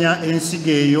y'okugabanya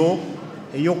ensigo eyo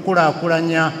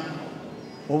ey'okukulaakulanya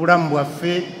obulamu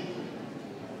bwaffe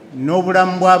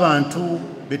n'obulamu bw'abantu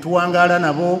be tuwangaala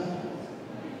nabo,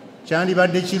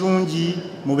 kyandibadde kirungi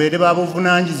mubeere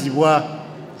babuvunaanyizibwa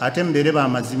ate mubeere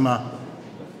b'amazima.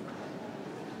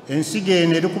 Ensigo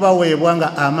eno eri kubaweebwa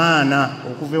nga amaana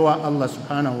okuva ewa Allah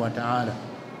subhanahu wa ta'ala.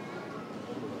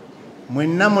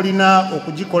 Mwenna mulina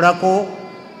okugikolako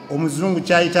omuzungu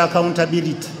kyayita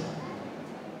accountability,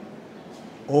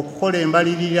 okukola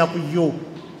embalirira ku yo.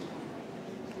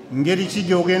 Ngeri ki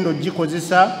gy'ogenda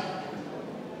ogikozesa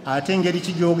ate ngeri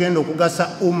ki gy'ogenda okugasa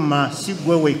umma, si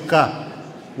gwe wekka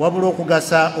wabula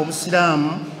okugasa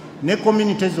obusiraamu ne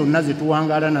community zonna ze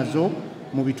tuwangaala nazo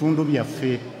mu bitundu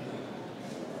byaffe.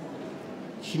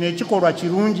 Kino ekikolwa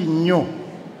kirungi nnyo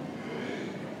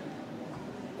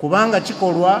kubanga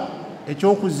kikolwa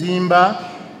eky'okuzimba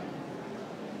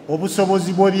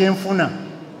obusobozi bw'ebyenfuna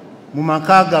mu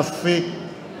maka gaffe,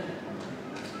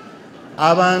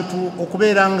 abantu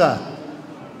okubeera nga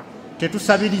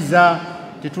tetusabiriza,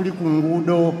 tetuli ku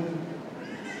nguudo.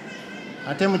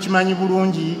 Ate mukimanyi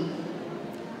bulungi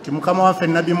ti Mukama waffe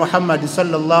Nabi Muhammad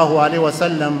sallallahu alaihi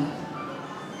wasallam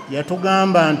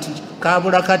yatugamba nti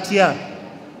kaabula katya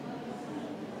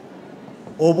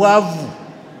obwavu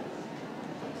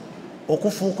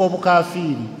okufuuka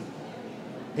obukafiiri,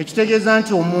 ekitegeeza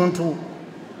nti omuntu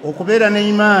okubeera ne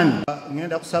imaani.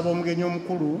 Ngenda kusaba omugenyi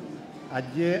omukulu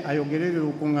ajje ayogerere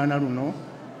olukuŋŋaana luno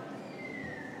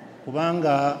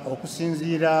kubanga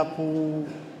okusinziira ku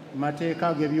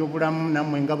mateeka g'ebyobulamu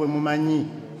nammwe nga bwe mumanyi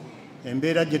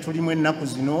embeera gye tulimu ennaku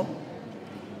zino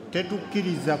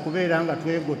tetukkiriza kubeera nga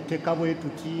twegotteka bwe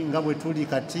tuti nga bwe tuli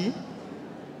kati,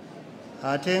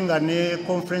 ate nga ne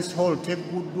conference hall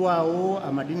tegguddwawo,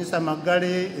 amadinisa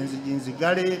maggale, enzigi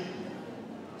nzigale.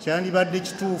 Kyandibadde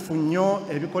kituufu nnyo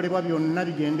ebikolebwa byonna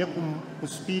bigende ku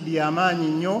sipiidi y'amaanyi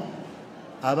nnyo,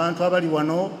 abantu abali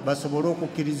wano basobole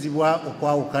okukkirizibwa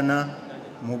okwawukana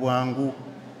mu bwangu.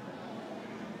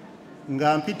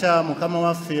 Nga mpita Mukama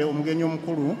waffe omugenyi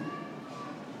omukulu,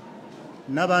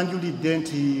 nabanjulidde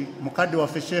nti mukadde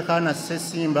waffe Sheikh Anas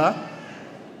Sessimba,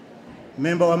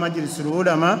 memba wa Majlisi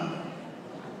Ulama,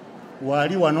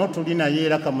 wali wano tuli naye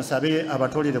era kamusabe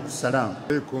abatolere ku salaamu.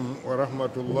 Alaikum wa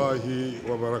rahmatullahi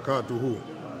wa barakatuhu.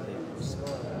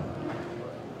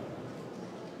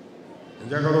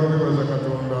 Njagala okwebaza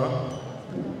Katonda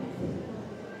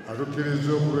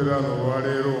atukkiriza okubeera wano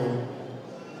olwaleero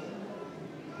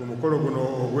ku mukolo guno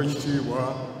ogw'ekitiibwa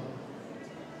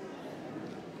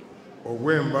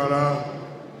ogw'embala,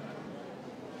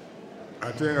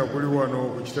 ate nga kuli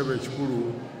wano ku kitebe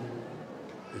ekikulu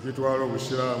ekitwala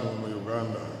obusiraamu mu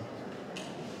Uganda.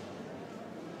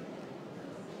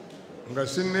 Nga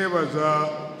sinneebaza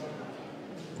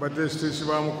batesitisi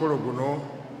ba mukolo guno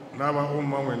n'aba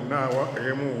umma mwenna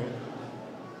emu,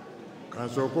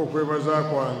 kansooka okwebaza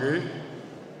kwange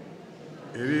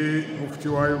eri mufti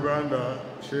wa Uganda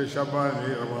Sheikh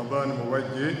Shabani Ramadhan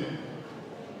Mubajje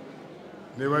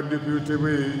ne badepute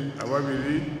be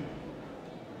ababiri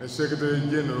ne Secretary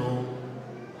General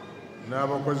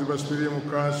n'abakozi ba Supreme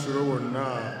Council bonna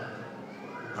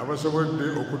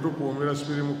abasobodde okutukuumira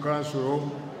Supreme Council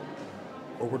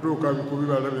okutuuka ku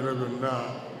bibala bino byonna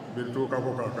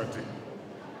bituukako kaakati.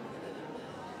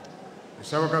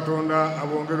 Nsaba Katonda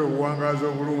abongere obuwangaazi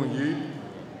obulungi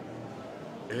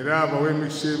era abawe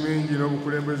emikisa emingi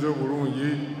n'obukulembeze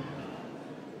obulungi,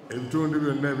 ebitundu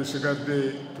byonna ebisigadde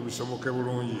tubisomoke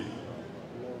bulungi.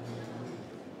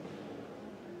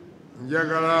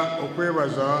 Njagala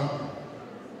okwebaza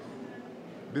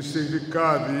District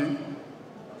Kadhi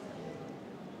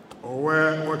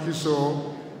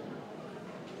Wakiso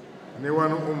ne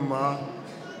wano Ummah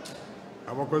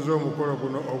abakoze omukolo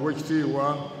guno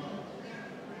ogw'ekitiibwa,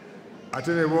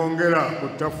 ate ne bongera ku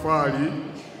ttaffaali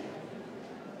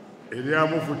erya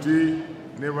MUFTI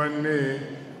ne banne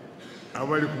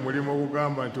abali ku mulimu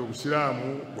ogugamba nti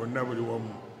obusiraamu bwonna buli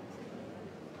wamu.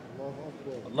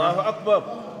 Allahu akbar.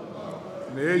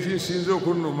 Naye ekinsinze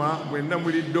okunnuma mwenna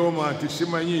muli ddooma nti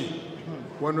simanyi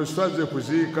wano twazze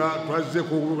kuziika, twazze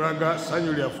kulaga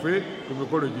ssanyu lyaffe ku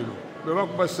mikolo gino. Bwe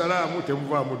bakuba salaamu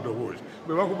temuvaamu ddoboozi,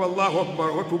 bwe bakuba Allahu akbar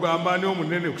otugamba ani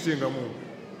omunene okusinga Mungu.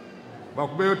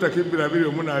 Bakubeyo takibira biri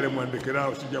omunaalemwa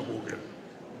ndekeraawo sijja kwogera.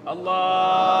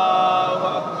 Allahu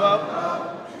akbar.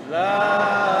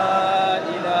 La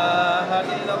ilaha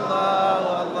illallah.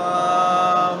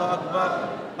 Allahu akbar.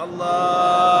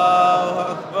 Allahu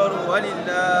akbar.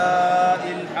 Walillahi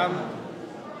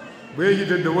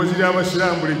bweyita eddoboozi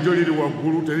ly'abasiraamu bulijjo liri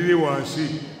waggulu teriri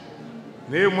wansi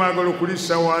naye mwagala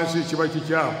okulissa wansi kiba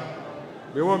kikyamu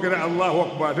bwewogera allahu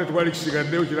akbar ate tewali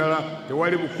kisigaddeyo kirala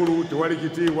tewali bukulu tewali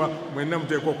kitiibwa mwenna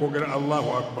muteekwa okwogera allahu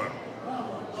akbar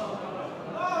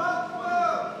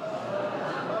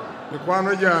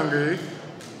mikwano gyange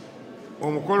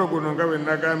omukolo guno nga bwe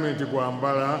nagambye nti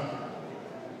gwambala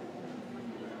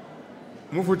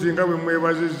mufuti nga bwe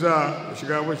mwebazizza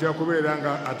ekigambo kyakubeera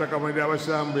nga atakamalira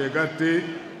abasiraamu beegatte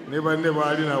ne banne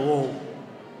baali nabo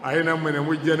aye nammwe ne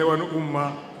mujja ne wano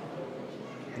umma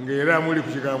ng'era muli ku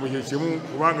kigambo kye kimu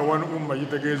kubanga wano umma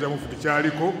kitegeeza mufuti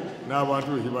kyaliko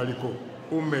n'abantu be kibaliko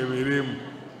umma ebeeremu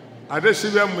ate si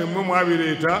byammwe mmwe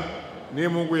mwabireeta naye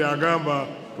Mungu yagamba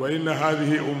wa inna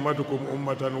hadhihi ummatukum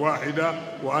ummatan wahida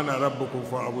wa ana rabbukum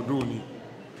fa'buduni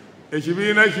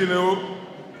ekibiina kino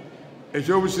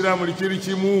eky'obusiraamu likiri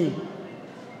kimu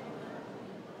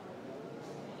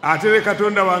ate ne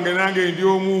katonda wange nange ndi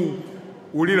omu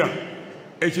wulira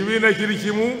ekibiina kiri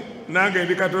kimu nange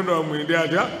ndi katonda wammwe ndi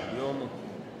atya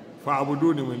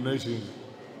fa'buduni mwenna esinza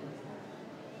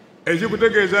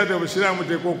ekikutegeeza nti obusiraamu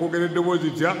teekwa okwogera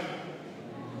eddoboozi tya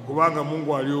kubanga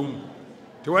Mungu ali omu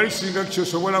tewali kisinga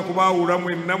kyosobola kubaawula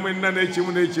mwenna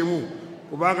n'ekimu n'ekimu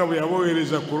kubanga bwe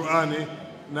yabowereza Qur'ani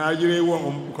n'agireewa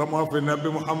omukama waffe nabbi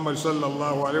Muhammad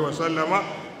sallallahu alaihi wasallama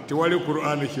tewali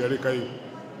Qur'ani kyeyalekayo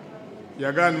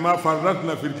yagamba ma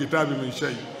farratna fil kitaabi min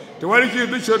shay tewali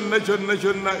kintu kyonna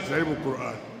kyali mu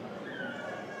Qur'ani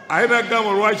aye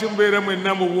n'agamba lwaki mubeera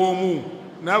mwenna mu bwomu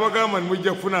n'abagamba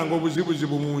nimujja kufunanga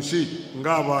obuzibuzibu mu nsi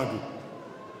ng'abantu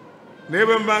naye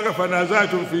bwe mbanga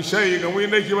fanazaatum fi shayi nga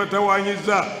mulina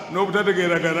ekibatawaanyiza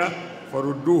n'obutategeeragana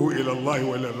farudduhu ila llahi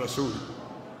wa ila rasuli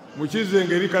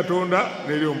mukizenga eri katonda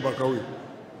n'eri omubaka we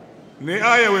ne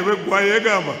aya webeggwayo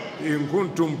egamba in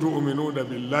kuntum tu'minuuna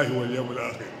billahi wal yawmil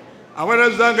akhir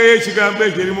abanazzangayo ekigambo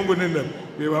ekyo eri Mungu n'ennabi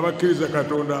be abakkiriza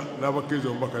katonda n'abakkiriza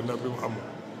omubaka nabbi Muhammad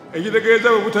ekitegeeza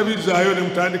bwe mutabizaayo ne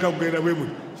mutandika kugenda bwe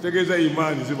muti kitegeeza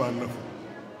imaani ziba nnafu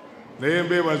naye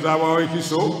mbeebaza abaawo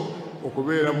ekiso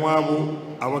okubeera mu abo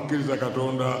abakkiriza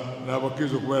katonda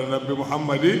n'abakkiriza okubeera nabbi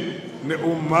Muhammadi ne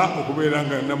umma okubeera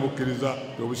nga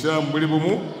namukkiriza obusiraamu buli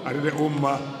bumu ate ne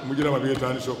umma mugiraba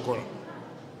byetandisa okukola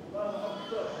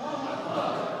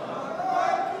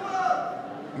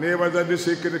neebaza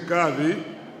district kadhi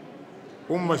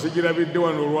umma sigirabidde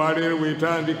wano olwaleero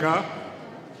bwetandika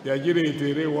yagireeta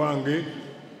era ewange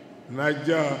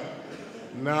najja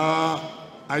na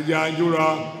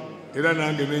ajanjula era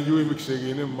nange nenjuwa emikisa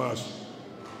egende mu maaso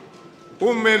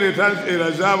umma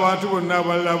eraze abantu bonna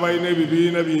abalala balina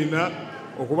ebibiina biina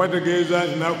okubategeeza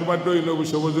nti nakubadde olina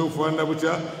obusobozi obufaanana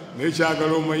butya naye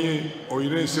kyagala omanye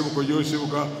olina ensibuko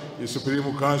gy'osibuka ye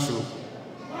Supreme Council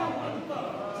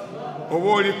oba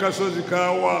oli kasozi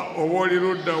kawa oba oli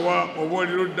luddawa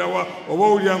oba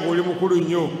owulira nga oli mukulu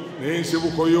nnyo naye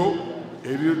ensibuko yo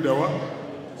eri luddawa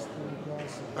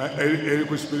eri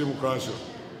ku Supreme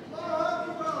Council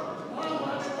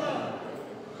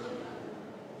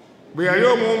bwe yali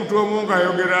omuntu omu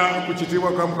ng'ayogera ku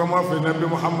kitiibwa ka mukama waffe nabbi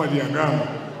Muhammad yagamba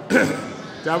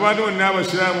ti abantu bonna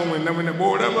abasiraamu mwenna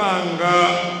bw'olabanga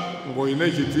ng'olina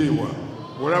ekitiibwa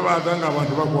bw'olabanga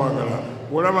ng'abantu bakwagala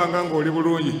bw'olabanga ng'oli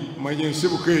bulungi manya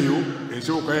ensibuko eyo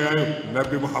ensibuka yaayo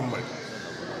nabbi Muhammad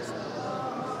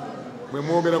bwe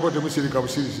mwogerako temusirika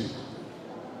busirisi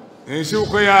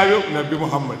ensibuko yaayo nabbi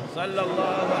Muhammad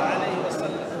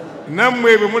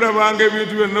nammwe bwe mulabanga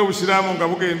ebintu byonna obusiraamu nga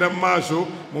bugenda mu maaso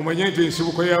mumanye nti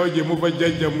ensibuko yawe gye muva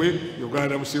jjajjammwe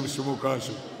Uganda Muslim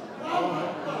Council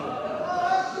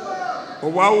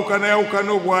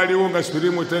obwawukanayawukana obwaliwo nga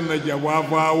sipirimu tennajja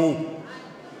bwavaawo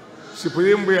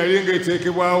sipirimu bwe yali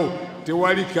ng'eteekebwawo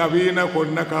tewali kabiina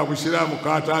konna ka busiraamu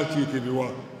kaataakiikirirwa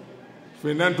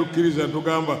ffenna ntukkiriza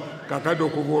tugamba kakadde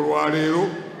okuva olwaleero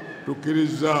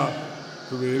tukkiriza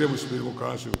tubeere mu Sipirimu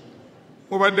Council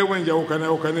mubaddewo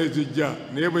enjawukanayawukana ezijja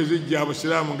naye bwe zijja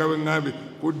abusiraamu nga bwe ŋŋambye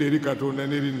kudda eri katonda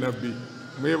n'eri nabbi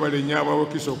mwebale nnyo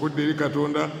abawokisa okudda eri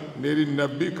katonda n'eri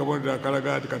nabbi kabonero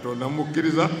akalaga nti katonda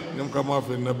mumukkiriza ne mukama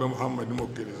waffe nabbi Muhammad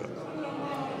mukkiriza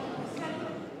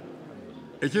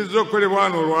ekizza okukolebwa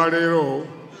wano olwaleero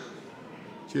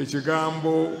kye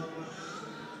kigambo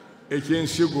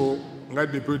eky'ensigo nga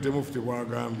Deputy Mufti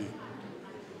bw'agambye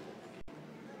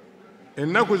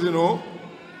ennaku zino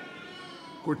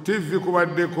ku TV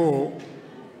kubaddeko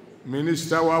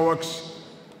minisita wa Works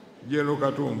General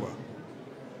Katumba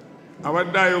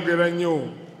abadde ayogera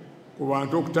nnyo ku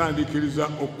bantu okutandikiriza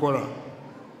okukola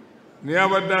naye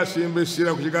abadde asimba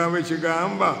essira ku kigambo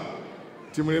ekigamba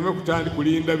timuleme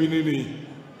kulinda binene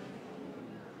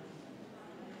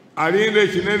alinda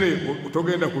ekinene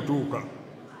togenda kutuuka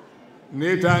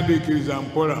neetandikiriza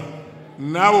mpola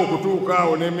naawe okutuuka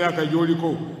awo n'emyaka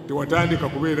gy'oliko tewatandika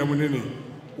kubeera munene,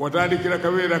 watandikira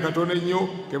kabeera katono ennyo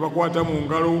kebakwata mu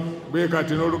ngalo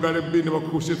beekati n'olugala ebbi ne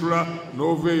bakusitula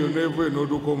n'oveeyo n'eveeyo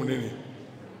n'oduuka omunene.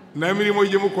 n'emirimu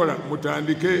gye mukola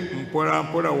mutandike mpola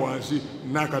mpola wansi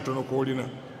n'akatono k'olina.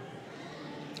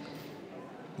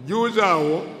 Juuzi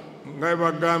awo nga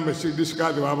bagambe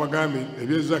disikazi babagambye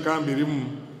ebyezaka mbirimu,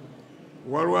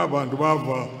 waliwo abantu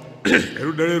baava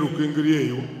erudda l'erukingiri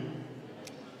eyo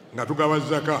nga tugaba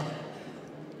zaka,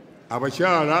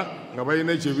 abakyala nga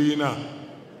balina ekibiina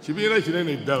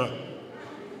kinene ddala,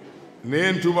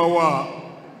 naye ntubawa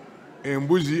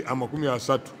embuzi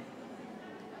 30,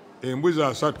 embuzi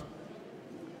 30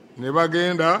 ne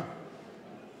bagenda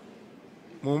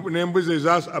n'embuzi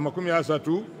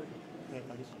 30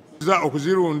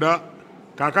 okuzirunda,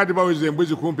 kakati baweza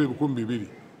embuzi kumpi 2,000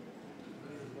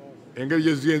 engeri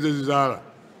gye zigenze zizaala.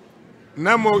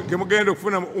 Nammwe kemugenda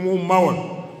okufuna mumawala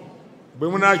bwe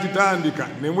munaakitandika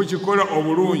ne mukikola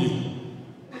obulungi,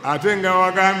 ate nga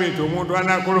bagambye nti omuntu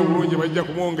anaakola obulungi bajja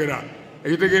kumwongera,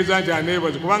 ekitegeeza nti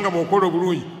aneebaze, kubanga bw'okola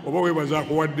obulungi oba weebaza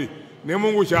akuwadde. Ne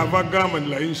Mungu kyava agamba nti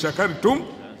la in shakartum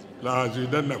la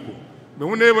azidannakum, bwe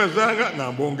muneebazanga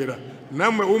nga mbongera.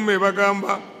 Nammwe umma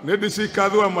bagamba ne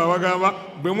disikazi wammwe abagamba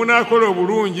bwe munaakola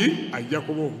obulungi ajja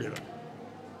kubongera.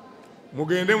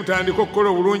 Mugende mutandika okukola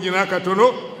obulungi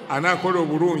n'akatono, anaakola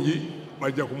obulungi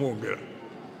bajja kumwongera,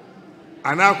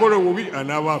 anaakola obubi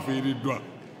anaaba afiiriddwa,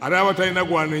 anaaba talina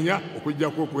gwanenya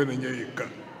okujjako okwenenya yekka.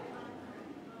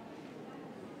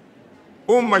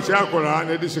 Umma kyakola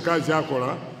ne disikazi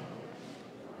kyakola,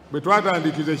 bwe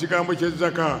twatandikiza ekigambo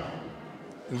ky'ezzaka,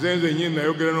 nze nnyini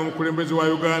nayogera n'omukulembeze wa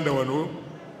Uganda wano,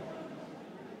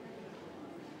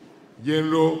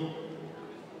 General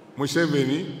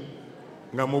Museveni,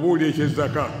 nga mubuulya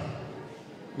eky'ezzaka,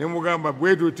 ne mugamba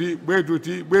bwetuti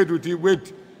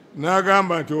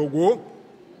n'agamba nti ogwo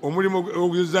omulimu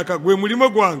ogw'ezzaka gwe mulimo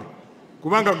gwange,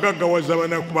 kubanga gaggawaza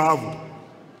banaku baavu.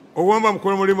 Ogwamba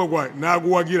mukola mulimo gwange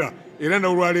n'aguwagira, era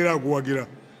n'olwaleero aguwagira.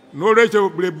 N'olwekyo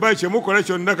buli bba kyemukola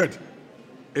kyonna kati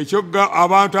ekyogga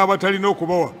abantu abatalina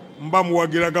okubawa mba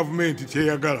muwagira gavumenti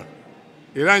kyeyagala,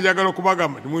 era njagala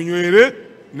okubagamba nti munywere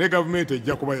ne gavumenti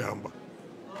ejja kubayamba,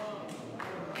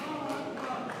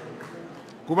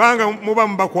 kubanga muba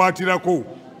mubakwatirako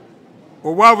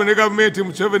obwavu. Ne gavumenti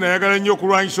Museveni ayagala nnyo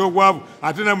okulwanyisa obwavu,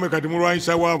 ate nammwe kati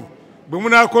mulwanyisa bwavu. Bwe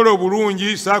munaakola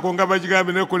obulungi saako nga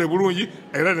bagigambe nekole bulungi,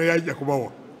 era naye ajja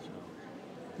kubawa.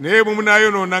 Naye bwe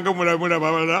munaayonoonanga mulaba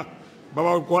abalala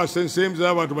babakwasa ensembi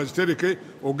z'abantu bazitereke,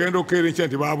 ogenda okeera enkya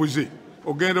nti baabuze,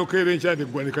 ogenda okeera enkya nti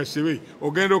ggwanika ssibe,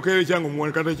 ogenda okeera enkya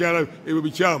ng'omuwanika takyalabe, ebyo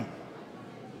bikyamu.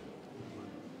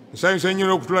 Nsanyusa nnyo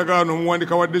n'okutulaga wano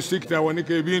omuwandika wa disitulikiti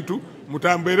awanika ebintu,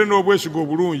 mutambeere n'obwesigo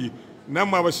obulungi.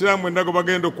 Nammwe abasiraamu endago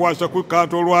bagenda okukwasa ku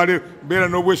kantu olwaleero, mbeera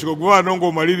n'obwesigo gwano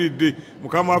ng'omaliridde.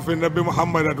 Mukama waffe Nabbi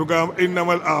Muhammad atugamba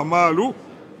innamal a'maalu,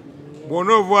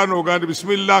 bw'onoova n'ogamba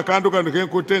bisimillah, akantu kano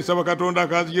kenkutte nsaba Katonda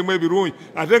akanzigemu ebirungi,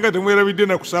 ate nga temwerabidde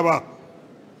na kusaba.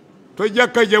 Tojja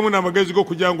kukajjamu n'amagezi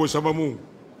g'okujja ng'osaba Mungu.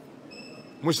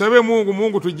 Musabe Mungu,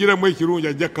 Mungu tuggyiremu ekirungi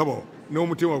ajja kukabawa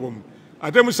n'omutima gwammwe.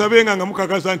 Ate musabenga nga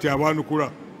mukakasa nti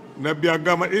abaanukula. Nabbi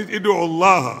agamba idu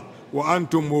Allaha wa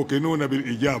antum muqinuuna bil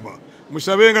ijaba,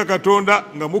 musabenga Katonda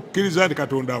nga mukkiriza nti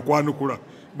Katonda akwanukula.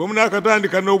 Bwe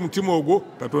munaakatandika n'omutima ogwo,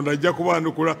 Katonda ajja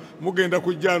kubaanukula. Mugenda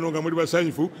kujja ano nga muli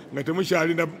basanyufu, nga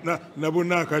temukyali na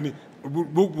bunaakani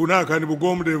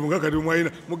bugoomudeevu nga kati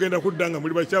mwalina. Mugenda kudda nga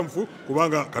muli bakyamufu,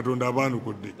 kubanga Katonda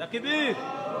abaanukudde. Takbir!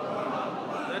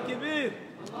 Takbir!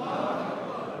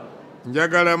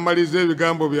 Njagala mmalize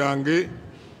ebigambo byange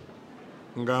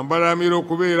nga mbalamira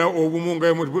okubeera obumu,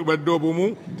 nga badde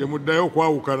obumu, temuddayo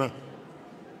okwawukana.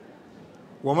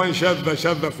 Waman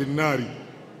shadda fi nnaari,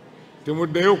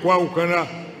 temuddayo okwawukana.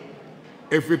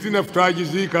 Effitina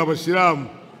twagiziika abasiraamu,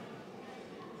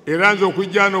 era nze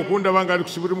okujja n'okundaba nga ali ku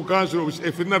Supreme Council,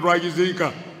 effitina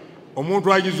twagiziika.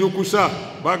 Omuntu agizuukusa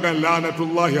baga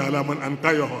laanatullahi ala man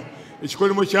anqayaha,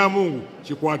 ekikolimo kya Mungu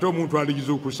kikwate omuntu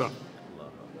aligizuukusa.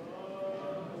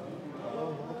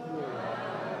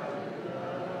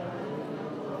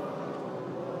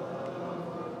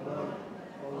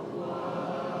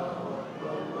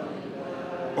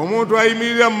 Omuntu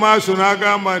ayimirira mu maaso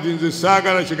n'agamba nti nze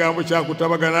saagala kigambo kya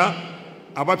kutabagana,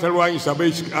 abatalwanyisa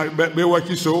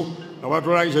beewakiso,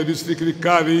 abatalwanyisa district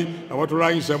kali,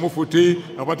 abatalwanyisa mufuti,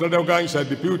 abatalwanyisa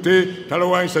deputy,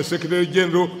 talwanyisa secretary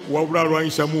general, wabula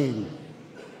alwanyisa Mungu.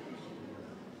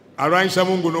 Alwanyisa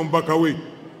Mungu n'omubaka we.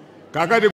 Kakati